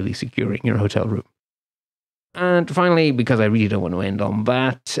actually securing your hotel room. And finally, because I really don't want to end on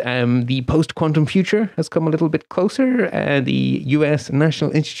that, the post-quantum future has come a little bit closer. The US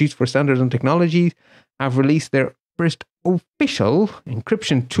National Institutes for Standards and Technology have released their first official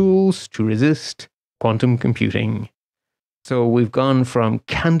encryption tools to resist quantum computing. So we've gone from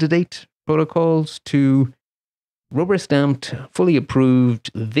candidate protocols to rubber-stamped, fully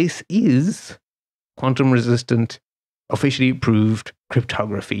approved, this is quantum-resistant, officially approved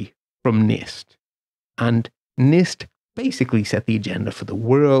cryptography from NIST. And NIST basically set the agenda for the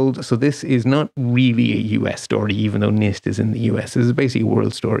world. So this is not really a US story, even though NIST is in the US. This is basically a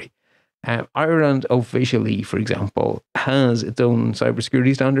world story. Ireland officially, for example, has its own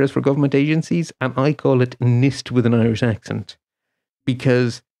cybersecurity standards for government agencies, and I call it NIST with an Irish accent,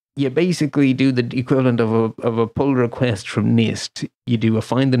 because you basically do the equivalent of a pull request from NIST. You do a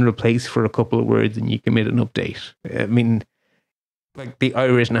find and replace for a couple of words, and you commit an update. I mean, like, the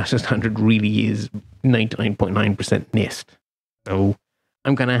Irish national standard really is 99.9% NIST. So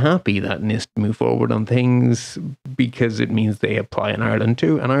I'm kind of happy that NIST move forward on things because it means they apply in Ireland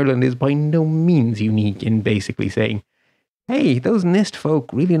too. And Ireland is by no means unique in basically saying, hey, those NIST folk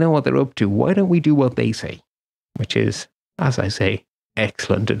really know what they're up to. Why don't we do what they say? Which is, as I say,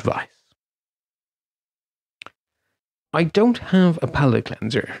 excellent advice. I don't have a palate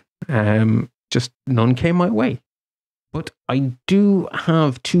cleanser. Just none came my way. But I do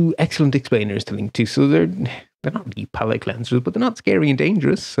have 2 excellent explainers to link to. So they're not really palate cleansers, but they're not scary and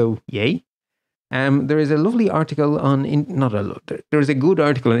dangerous. So yay. There is a lovely article on, there is a good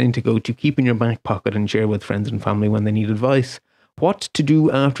article on Indigo to keep in your back pocket and share with friends and family when they need advice. What to do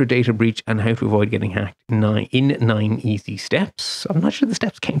after data breach and how to avoid getting hacked in 9 easy steps. I'm not sure the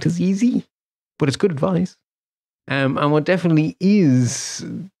steps count as easy, but it's good advice. And what definitely is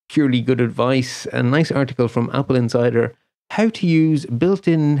purely good advice, a nice article from Apple Insider, how to use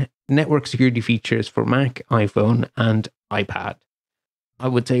built-in network security features for Mac, iPhone, and iPad. I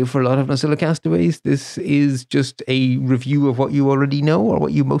would say for a lot of Nosilla castaways, this is just a review of what you already know, or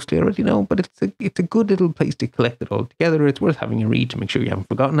what you mostly already know, but it's a good little place to collect it all together. It's worth having a read to make sure you haven't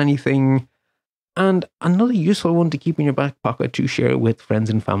forgotten anything. And another useful one to keep in your back pocket to share with friends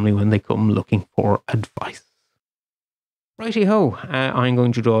and family when they come looking for advice. Righty-ho, I'm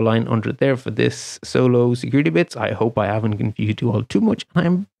going to draw a line under it there for this solo security bits. I hope I haven't confused you all too much.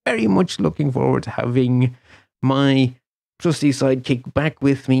 I'm very much looking forward to having my trusty sidekick back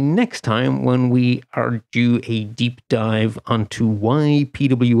with me next time when we are due a deep dive onto why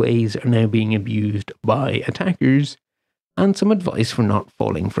PWAs are now being abused by attackers and some advice for not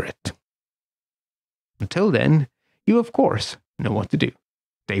falling for it. Until then, you of course know what to do.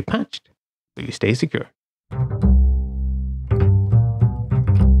 Stay patched, but you stay secure.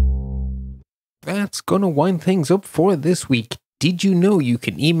 That's gonna wind things up for this week. Did you know you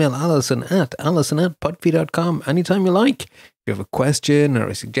can email Alison at alison@podfeed.com anytime you like? If you have a question or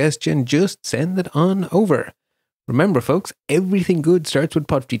a suggestion, just send it on over. Remember, folks, everything good starts with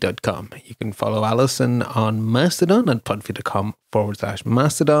podfeed.com. You can follow Alison on Mastodon at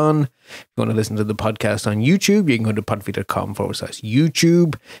podfeed.com/Mastodon. If you want to listen to the podcast on YouTube, you can go to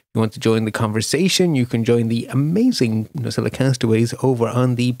podfeed.com/YouTube. If you want to join the conversation, you can join the amazing Nosilla castaways over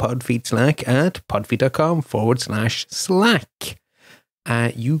on the Podfeed Slack at podfeed.com/Slack.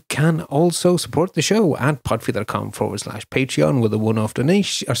 You can also support the show at podfeed.com/Patreon with a one-off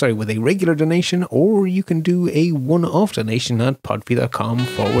donation, with a regular donation, or you can do a one-off donation at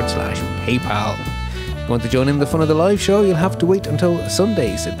podfeed.com/PayPal. If you want to join in the fun of the live show, you'll have to wait until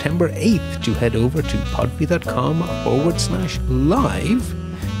Sunday, September 8th to head over to podfeed.com/live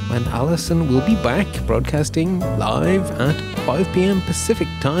when Alison will be back broadcasting live at 5 p.m. Pacific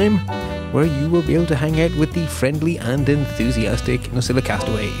time, where you will be able to hang out with the friendly and enthusiastic Nosilla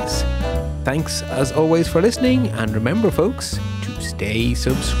castaways. Thanks as always for listening, and remember folks, to stay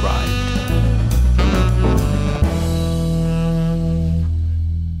subscribed.